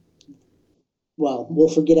 Uh, well, we'll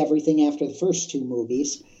forget everything after the first two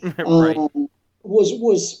movies. Right. Um,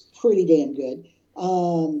 was pretty damn good.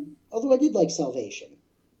 Although I did like Salvation.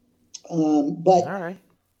 All But right.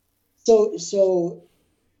 so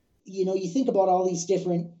you think about all these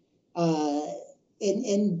different uh,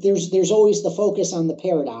 and there's always the focus on the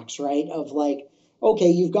paradox, right? Of like, okay,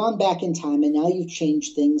 you've gone back in time and now you've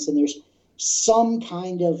changed things, and there's some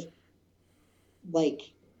kind of like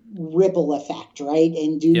ripple effect, right?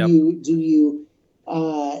 And Yep. do you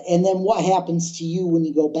and then what happens to you when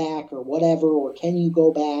you go back or whatever, or can you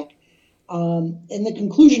go back? And the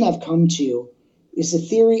conclusion I've come to is a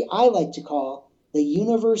theory I like to call the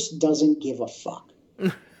universe doesn't give a fuck.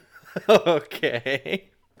 Okay.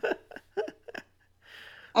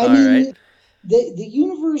 I All right. mean, the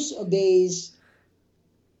universe obeys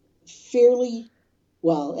fairly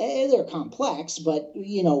well. They're complex, but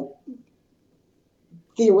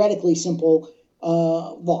theoretically simple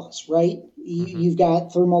laws, right? Mm-hmm. You've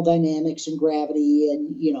got thermodynamics and gravity,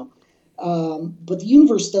 and but the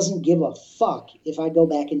universe doesn't give a fuck if I go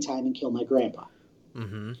back in time and kill my grandpa.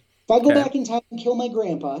 Mm-hmm. If I go Okay. back in time and kill my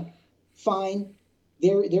grandpa, fine.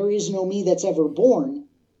 There is no me that's ever born,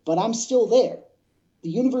 but I'm still there. The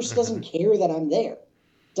universe Mm-hmm. doesn't care that I'm there.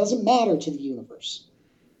 It doesn't matter to the universe.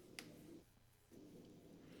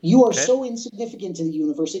 You are Okay. so insignificant to the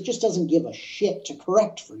universe, it just doesn't give a shit to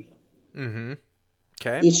correct for you. Mm-hmm.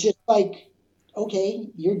 Okay. It's just like, okay,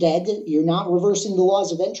 you're dead. You're not reversing the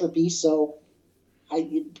laws of entropy, so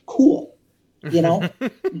cool. You know,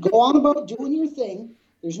 go on about doing your thing.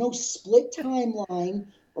 There's no split timeline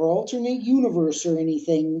or alternate universe or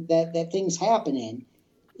anything that things happen in.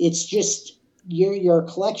 It's just you're a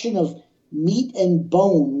collection of meat and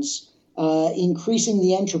bones, increasing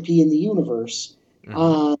the entropy in the universe, Mm-hmm.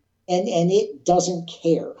 uh, and it doesn't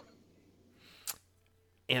care.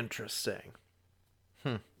 Interesting.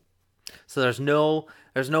 Hmm. So there's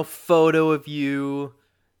no photo of you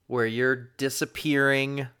where you're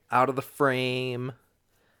disappearing out of the frame.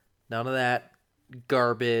 None of that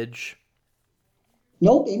garbage.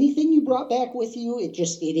 Nope, anything you brought back with you, it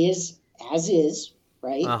is as is,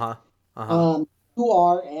 right? Uh-huh. Uh-huh. Um, you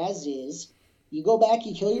are as is. You go back,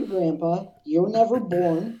 you kill your grandpa. You're never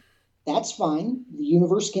born. That's fine. The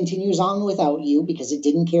universe continues on without you because it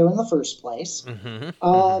didn't care in the first place. Mm-hmm. Mm-hmm.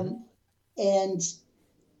 Um, and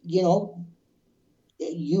you know,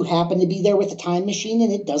 you happen to be there with a time machine,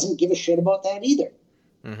 and it doesn't give a shit about that either.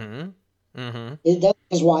 Mm-hmm. Mm-hmm. It does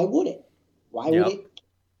because why would it? Why would Yep. it?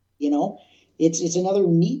 You know, it's another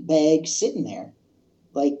meat bag sitting there.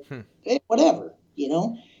 Like, Hmm. whatever, you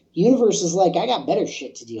know? Universe is like, I got better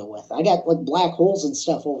shit to deal with. I got like black holes and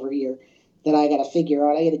stuff over here that I got to figure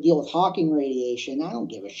out. I got to deal with Hawking radiation. I don't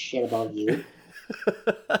give a shit about you.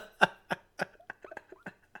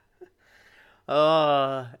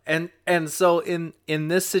 And so in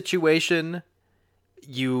this situation,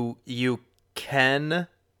 you can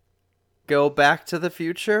go back to the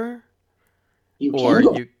future, You or can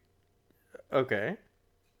go. you okay.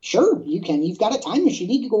 Sure, you can. You've got a time machine.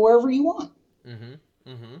 You can go wherever you want.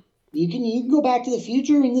 Mm-hmm. Mm-hmm. You can go back to the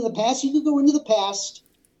future, into the past. You could go into the past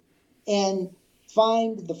and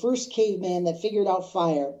find the first caveman that figured out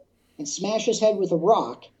fire and smash his head with a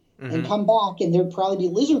rock and Mm-hmm. come back, and there'd probably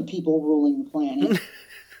be lizard people ruling the planet.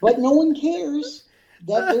 But no one cares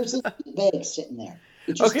that there's a bag sitting there.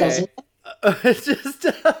 It just Okay. doesn't. It's just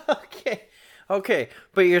okay. Okay,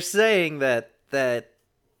 but you're saying that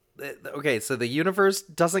okay, so the universe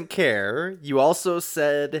doesn't care. You also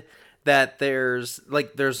said that there's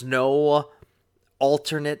no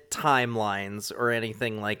alternate timelines or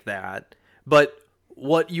anything like that. But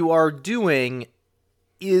what you are doing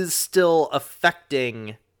is still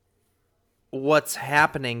affecting what's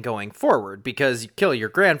happening going forward because you kill your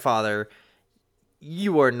grandfather,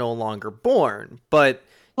 you are no longer born. But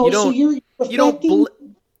you Oh, so don't you're you don't affecting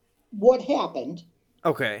what happened,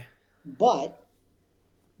 okay. but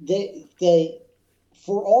the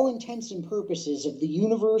for all intents and purposes of the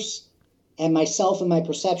universe and myself and my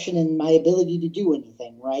perception and my ability to do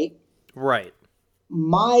anything, right? Right.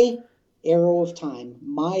 My arrow of time,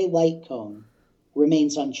 my light cone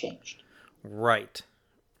remains unchanged. Right.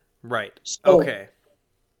 Right. So, Okay.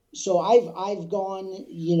 so I've gone,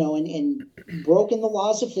 and broken the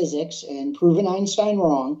laws of physics and proven Einstein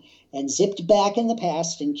wrong and zipped back in the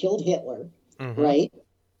past and killed Hitler, Mm-hmm. right?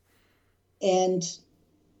 And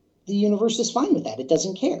the universe is fine with that. It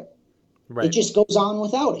doesn't care. Right. It just goes on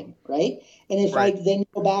without him, right? And if Right. I then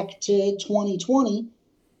go back to 2020,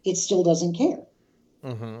 it still doesn't care.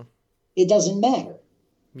 Mm-hmm. It doesn't matter.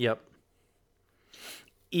 Yep.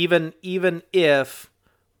 Even if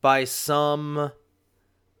by some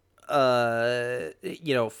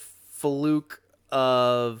fluke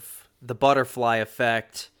of the butterfly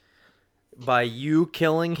effect, by you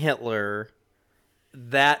killing Hitler,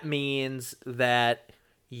 that means that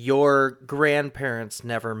your grandparents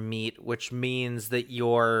never meet, which means that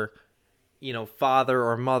your father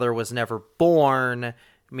or mother was never born,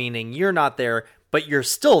 meaning you're not there, but you're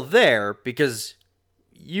still there because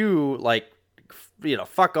you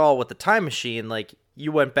fuck all with the time machine. Like,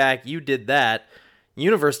 you went back, you did that.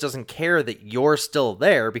 Universe doesn't care that you're still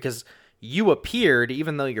there because you appeared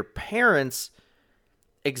even though your parents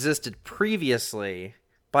existed previously.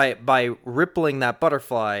 By rippling that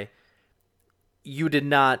butterfly, you did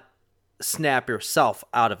not snap yourself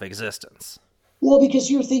out of existence. Well, because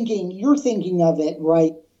you're thinking of it,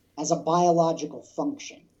 right, as a biological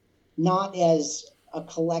function, not as a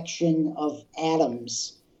collection of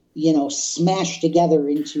atoms, smashed together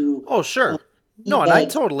into. Oh, sure. No, and I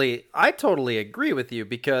totally agree with you,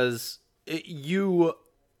 because you,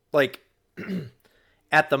 like,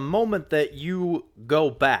 at the moment that you go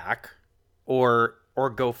back or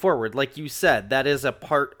go forward, like you said, that is a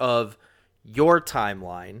part of your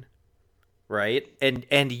timeline, right?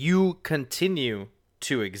 And you continue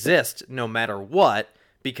to exist no matter what,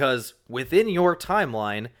 because within your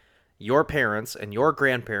timeline, your parents and your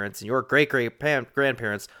grandparents and your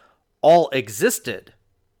great-great-grandparents all existed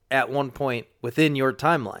at one point within your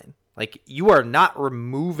timeline. Like, you are not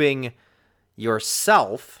removing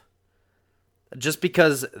yourself just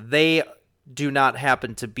because they do not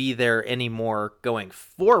happen to be there anymore going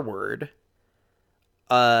forward.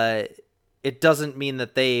 It doesn't mean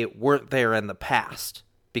that they weren't there in the past,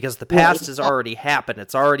 because the past has already happened.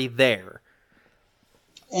 It's already there.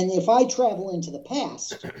 And if I travel into the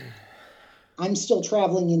past, I'm still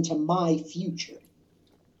traveling into my future.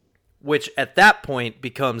 Which at that point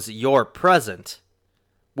becomes your present,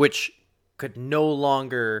 which could no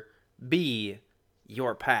longer be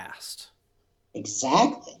your past.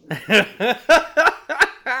 Exactly.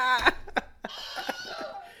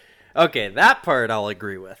 Okay, that part I'll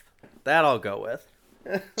agree with. That I'll go with.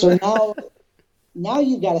 So now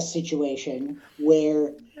you've got a situation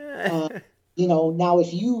where, now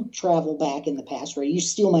if you travel back in the past, right, you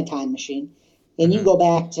steal my time machine, and you go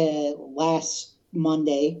back to last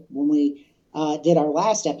Monday when we did our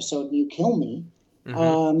last episode, and you kill me,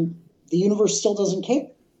 the universe still doesn't care.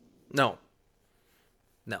 No.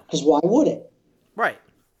 Because why would it? Right.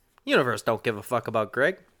 Universe don't give a fuck about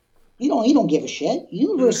Greg. He don't give a shit.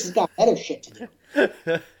 Universe has got better shit to do.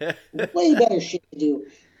 Way better shit to do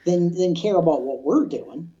than care about what we're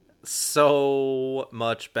doing. So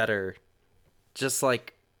much better. Just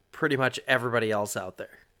like pretty much everybody else out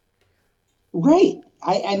there. Right.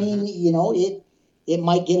 I mean, it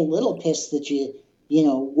might get a little pissed that you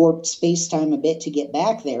warped space-time a bit to get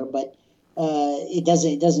back there, but it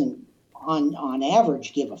doesn't on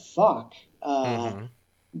average give a fuck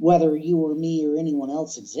whether you or me or anyone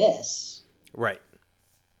else exists. Right.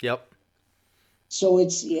 Yep. So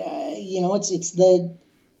it's it's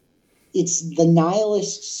the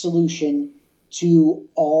nihilist solution to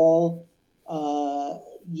all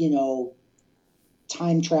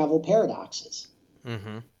time travel paradoxes.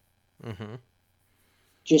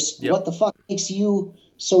 Just what the fuck makes you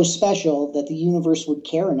so special that the universe would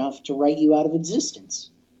care enough to write you out of existence?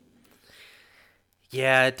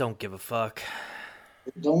 Yeah, it don't give a fuck.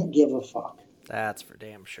 It don't give a fuck. That's for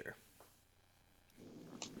damn sure.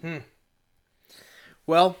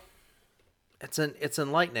 Well, it's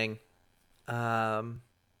enlightening. I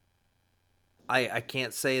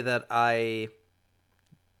can't say that I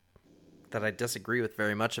disagree with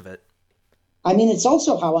very much of it. I mean, it's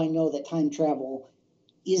also how I know that time travel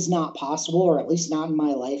is not possible, or at least not in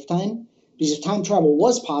my lifetime. Because if time travel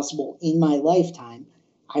was possible in my lifetime,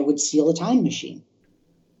 I would steal a time machine.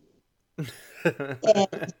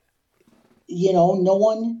 And, no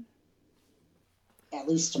one, at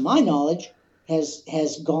least to my knowledge,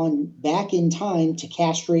 has gone back in time to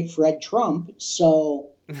castrate Fred Trump. So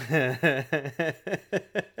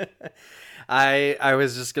I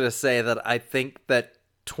was just gonna say that I think that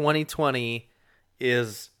 2020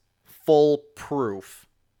 is full proof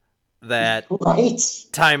that Right?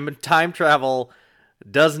 time travel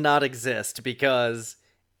does not exist, because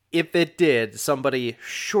if it did, somebody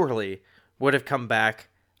surely would have come back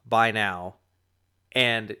by now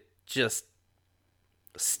and just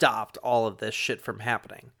stopped all of this shit from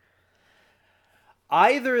happening.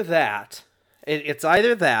 Either that, it's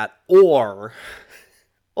either that, or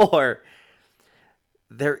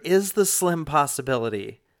there is the slim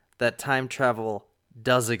possibility that time travel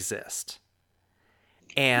does exist,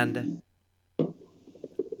 and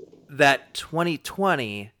that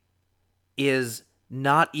 2020 is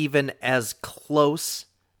not even as close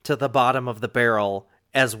to the bottom of the barrel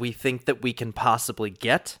as we think that we can possibly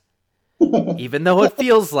get, even though it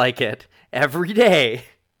feels like it every day.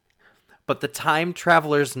 But the time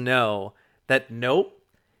travelers know that nope,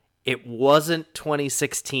 it wasn't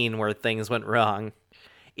 2016 where things went wrong.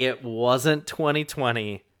 It wasn't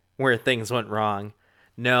 2020 where things went wrong.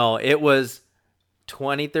 No, it was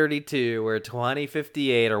 2032 or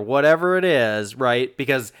 2058 or whatever it is, right?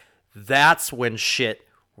 Because that's when shit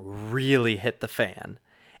really hit the fan.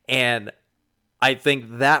 And I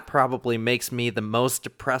think that probably makes me the most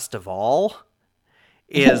depressed of all,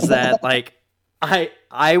 is that, like,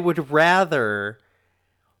 I would rather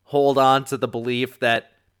hold on to the belief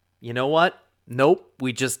that, you know what? Nope,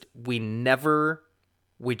 we just never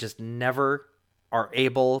are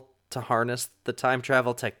able to harness the time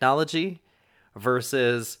travel technology,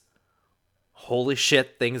 versus holy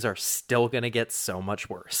shit, things are still going to get so much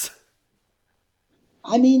worse.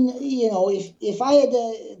 I mean, if I had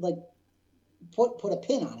to like put a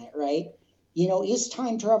pin on it, right? Is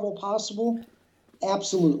time travel possible?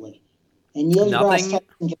 Absolutely. And Neil deGrasse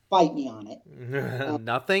Tyson can fight me on it.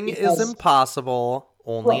 Nothing is impossible,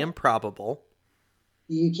 only improbable.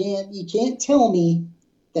 You can't tell me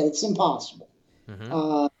that it's impossible,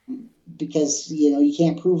 because you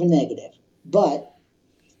can't prove a negative. But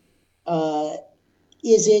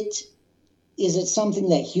is it something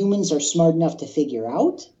that humans are smart enough to figure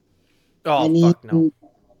out? Oh, I mean, fuck no.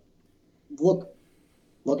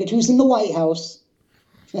 Look at who's in the White House.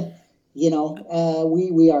 We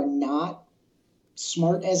are not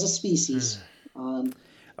smart as a species.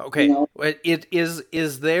 Okay,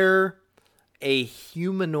 is there a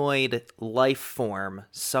humanoid life form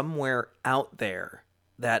somewhere out there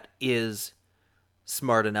that is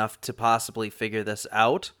smart enough to possibly figure this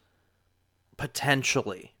out?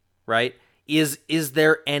 Potentially, right? Is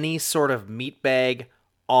there any sort of meatbag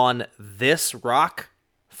on this rock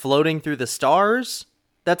floating through the stars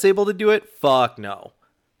that's able to do it? Fuck no.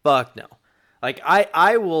 Like,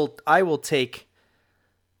 I will take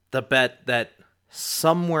the bet that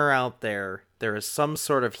somewhere out there is some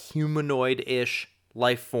sort of humanoid-ish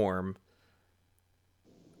life form,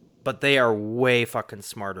 but they are way fucking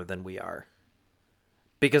smarter than we are.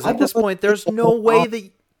 Because at this point, there's no way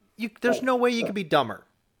that you could be dumber.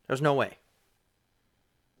 There's no way.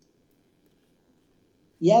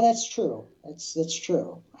 Yeah, that's true. That's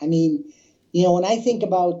true. I mean, when I think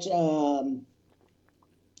about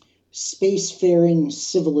spacefaring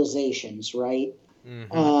civilizations, right?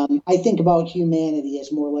 Mm-hmm. I think about humanity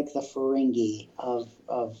as more like the Ferengi of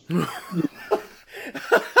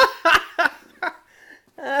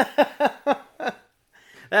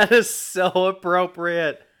That is so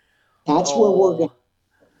appropriate. That's where we're going.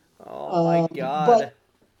 Oh my god.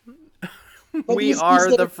 But we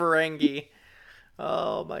are the Ferengi.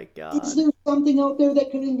 Oh my god. Is there something out there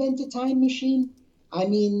that could invent a time machine? I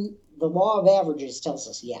mean, the law of averages tells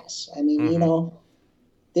us yes. I mean,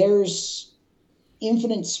 there's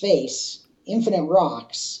infinite space, infinite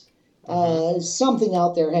rocks. Something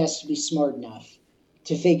out there has to be smart enough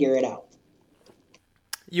to figure it out.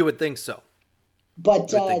 You would think so. But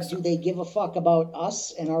do they give a fuck about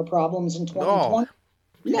us and our problems in 2020?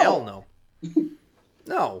 No. Hell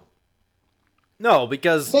no. No,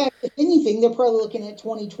 because... In fact, if anything, they're probably looking at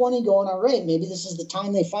 2020 going, all right, maybe this is the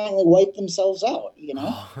time they finally wipe themselves out,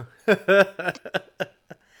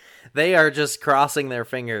 They are just crossing their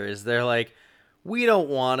fingers. They're like, we don't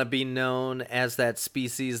want to be known as that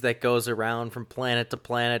species that goes around from planet to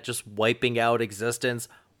planet just wiping out existence.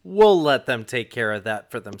 We'll let them take care of that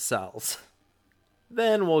for themselves.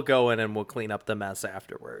 Then we'll go in and we'll clean up the mess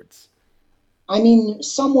afterwards. I mean,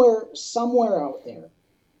 somewhere out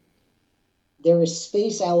there is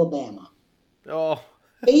Space Alabama. Oh.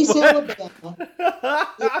 Space Alabama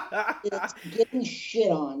is getting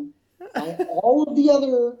shit on by all of the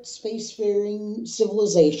other spacefaring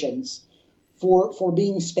civilizations for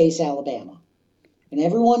being Space Alabama. And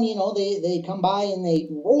everyone, they come by and they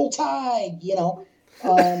roll tide,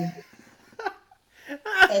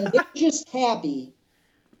 And they're just happy.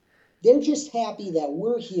 They're just happy that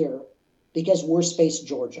we're here because we're Space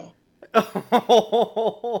Georgia.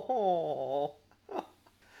 Oh,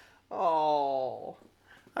 oh,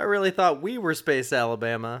 I really thought we were Space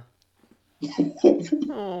Alabama.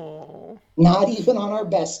 Oh, Not even on our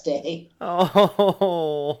best day.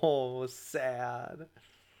 oh, sad.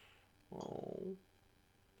 Oh,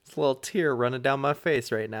 it's a little tear running down my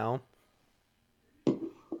face right now.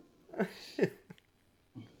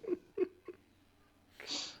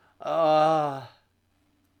 Uh,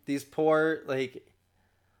 these poor, like,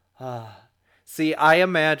 uh, see, I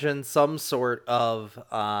imagine some sort of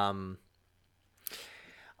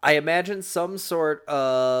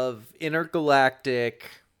intergalactic,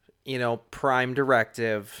 prime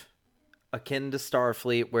directive akin to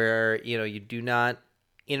Starfleet where, you do not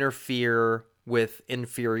interfere with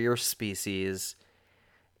inferior species.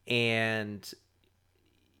 And,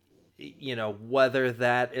 whether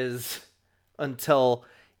that is until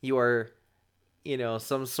you are,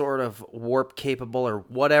 some sort of warp capable or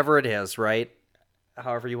whatever it is, right?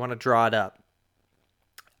 However you want to draw it up.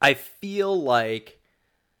 I feel like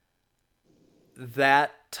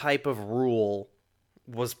that type of rule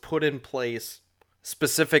was put in place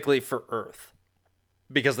specifically for Earth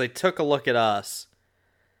because they took a look at us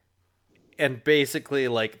and basically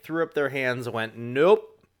like threw up their hands and went,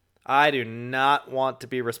 nope, I do not want to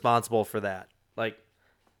be responsible for that. Like,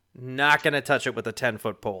 not going to touch it with a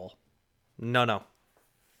 10-foot pole. No.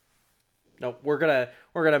 We're gonna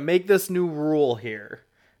make this new rule here.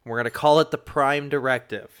 We're gonna call it the Prime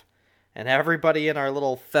Directive. And everybody in our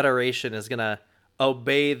little federation is gonna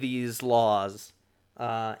obey these laws.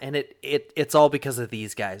 And it's all because of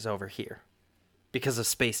these guys over here. Because of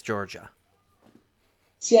Space Georgia.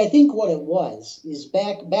 See, I think what it was is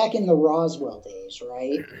back in the Roswell days,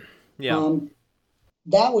 right? Yeah.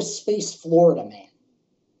 That was Space Florida Man.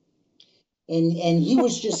 And he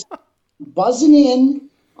was just buzzing in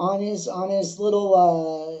on his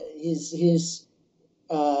little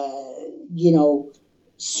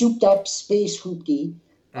souped up space hoopty,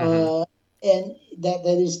 and that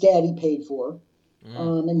his daddy paid for,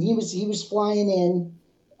 and he was flying in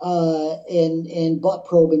and butt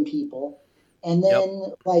probing people, and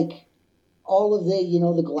then like all of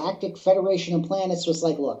the Galactic Federation of Planets was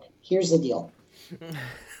like, look, here's the deal.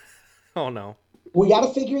 Oh no, we got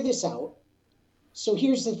to figure this out. So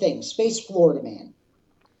here's the thing, Space Florida Man.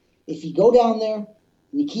 If you go down there and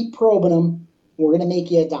you keep probing them, we're going to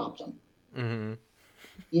make you adopt them. Mm-hmm.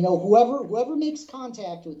 Whoever makes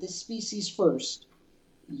contact with this species first,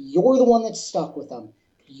 you're the one that's stuck with them.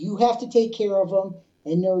 You have to take care of them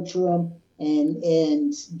and nurture them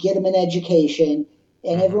and get them an education.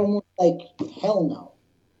 And everyone was like, hell no.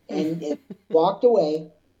 And it walked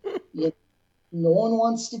away. No one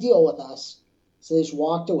wants to deal with us. So they just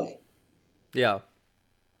walked away. Yeah.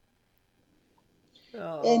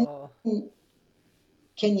 And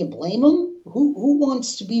can you blame them? Who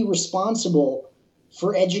wants to be responsible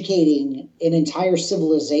for educating an entire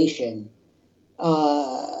civilization,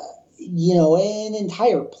 an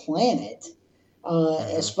entire planet,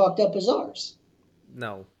 as fucked up as ours?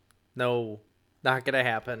 No, not gonna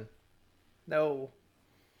happen. No.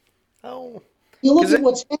 You look at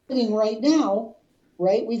what's happening right now,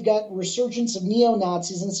 right? We've got resurgence of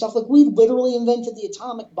neo-Nazis and stuff. Like, we literally invented the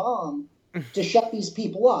atomic bomb to shut these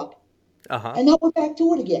people up. And now we're back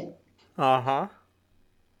to it again.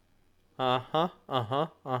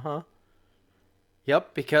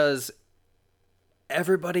 Yep, because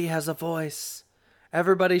everybody has a voice.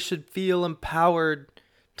 Everybody should feel empowered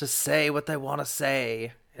to say what they want to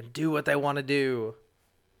say and do what they want to do.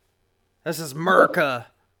 This is America.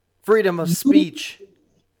 Freedom of speech.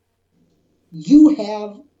 You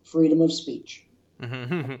have freedom of speech.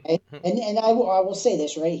 Okay? And I will say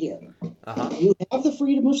this right here. You have the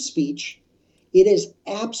freedom of speech. It is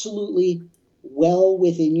absolutely well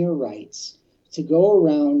within your rights to go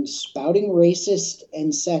around spouting racist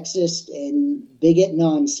and sexist and bigot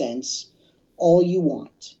nonsense all you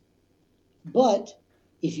want. But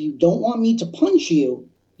if you don't want me to punch you,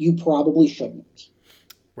 you probably shouldn't.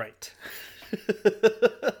 Right.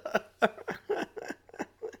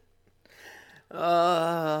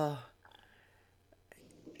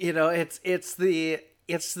 It's the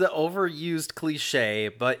overused cliche,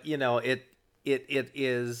 but it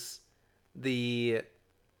is the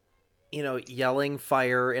yelling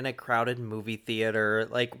fire in a crowded movie theater,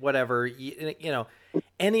 like whatever,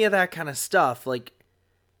 any of that kind of stuff. Like,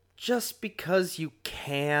 just because you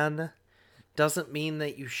can doesn't mean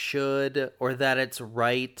that you should, or that it's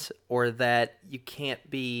right, or that you can't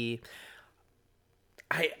be.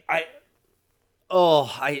 I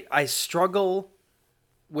struggle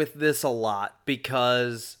with this a lot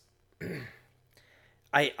because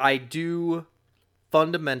I do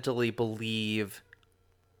fundamentally believe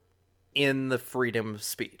in the freedom of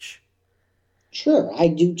speech. Sure, I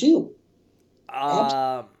do too.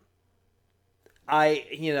 I,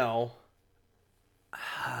 you know,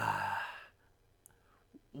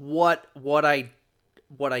 what I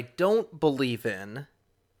don't believe in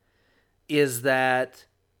is that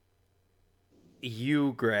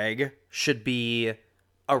you, Greg, should be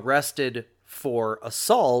arrested for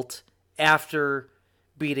assault after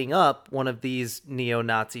beating up one of these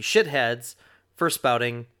neo-Nazi shitheads for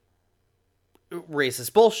spouting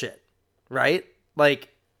racist bullshit, right?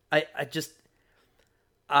 Like, I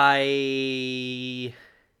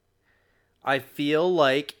feel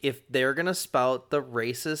like if they're gonna spout the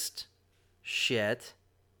racist shit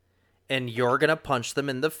and you're gonna punch them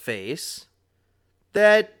in the face,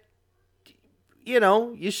 that, you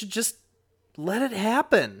know, you should just let it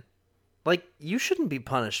happen. Like, you shouldn't be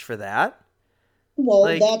punished for that. Well,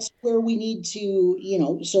 Like, that's where we need to,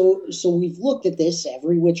 so we've looked at this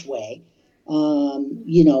every which way,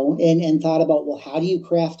 and thought about, well, how do you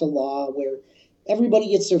craft a law where everybody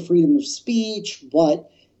gets their freedom of speech,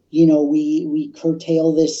 but we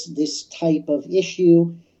curtail this type of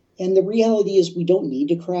issue. And the reality is, we don't need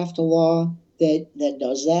to craft a law that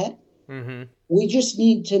does that. mm-hmm. We just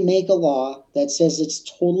need to make a law that says it's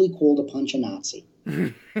totally cool to punch a Nazi.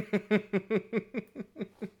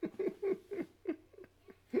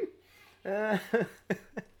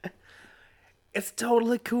 It's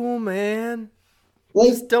totally cool, man. Like,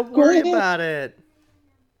 just don't worry about it.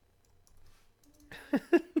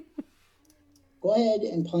 Go ahead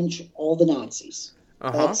and punch all the Nazis.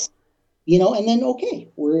 Uh-huh. That's, and then, okay,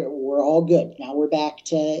 we're all good. Now we're back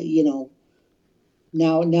to,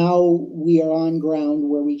 now we are on ground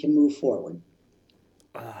where we can move forward.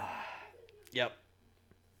 Yep.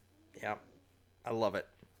 I love it.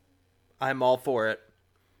 I'm all for it.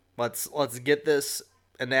 Let's get this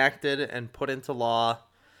enacted and put into law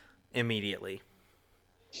immediately.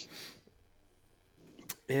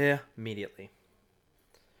 Yeah, immediately.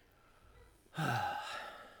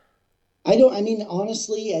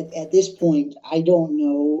 Honestly, at this point, I don't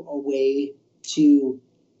know a way to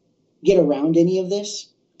get around any of this,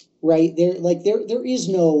 right? There is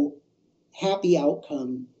no happy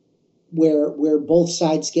outcome where both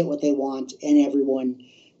sides get what they want and everyone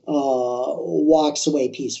walks away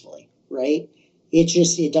peacefully, right?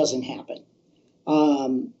 It doesn't happen.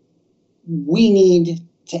 We need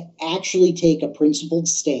to actually take a principled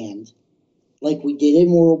stand like we did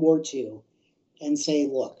in World War II and say,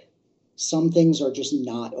 look, some things are just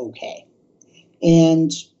not okay.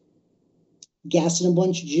 And gassing a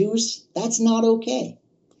bunch of Jews, that's not okay.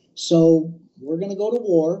 So we're going to go to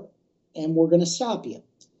war and we're going to stop you.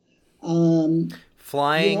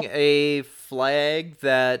 Flying a flag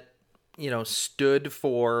that, stood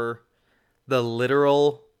for the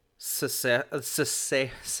literal secession.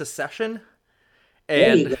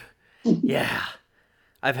 And yeah,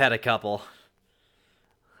 I've had a couple.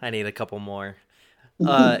 I need a couple more.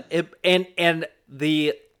 And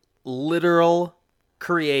the literal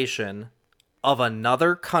creation of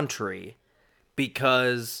another country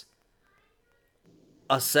because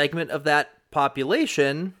a segment of that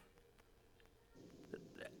population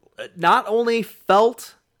not only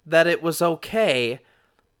felt that it was okay,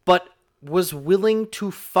 but was willing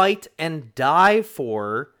to fight and die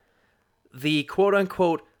for the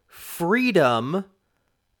quote-unquote freedom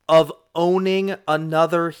of owning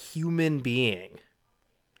another human being.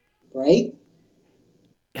 Right?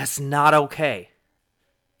 It's not okay.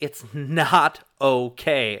 It's not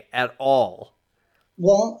okay at all.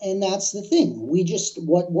 Well, and that's the thing. We just,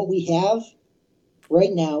 what we have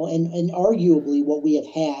right now, and arguably what we have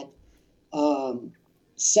had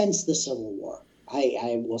since the Civil War,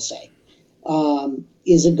 I will say,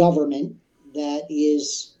 is a government that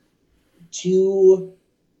is too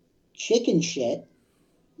chicken shit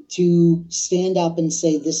to stand up and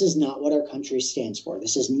say, this is not what our country stands for.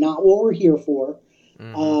 This is not what we're here for.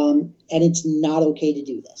 Mm-hmm. And it's not okay to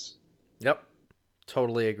do this. Yep.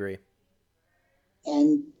 Totally agree.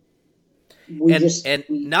 And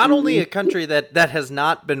not only a country that has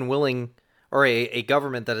not been willing, or a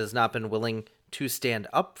government that has not been willing to stand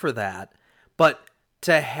up for that, but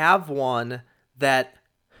to have one that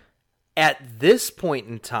at this point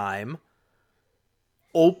in time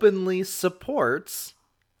openly supports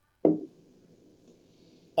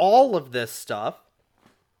all of this stuff.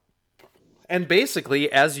 And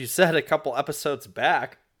basically, as you said a couple episodes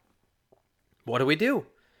back, what do?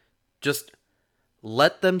 Just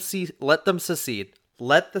let them secede, let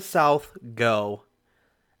the South go,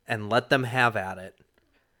 and let them have at it.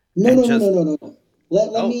 No, and no, no, just no, no, no, no. Let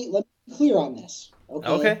oh, me be clear on this. Okay.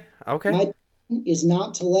 okay, okay. My plan is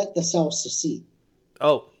not to let the South secede.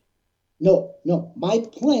 Oh, No, no. My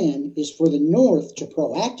plan is for the North to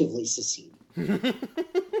proactively secede.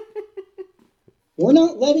 We're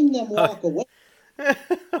not letting them walk away. I'm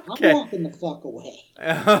okay. walking the fuck away.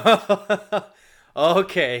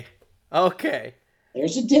 Okay. Okay.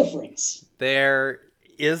 There's a difference. There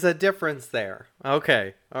is a difference there.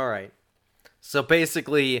 Okay. All right. So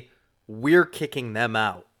basically, we're kicking them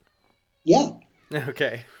out. Yeah.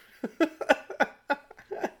 Okay.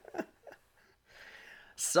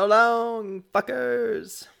 So long,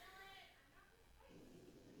 fuckers.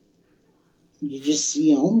 You just,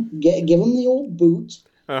 give them the old boot.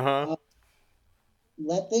 Uh-huh.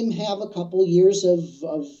 Let them have a couple years of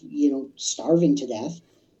starving to death.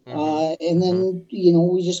 And then,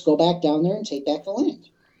 we just go back down there and take back the land.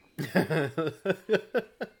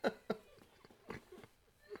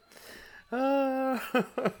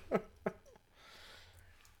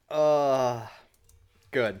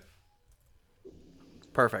 Good.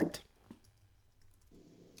 Perfect.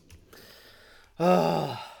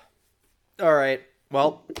 All right.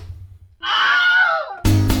 Well,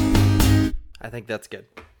 I think that's good.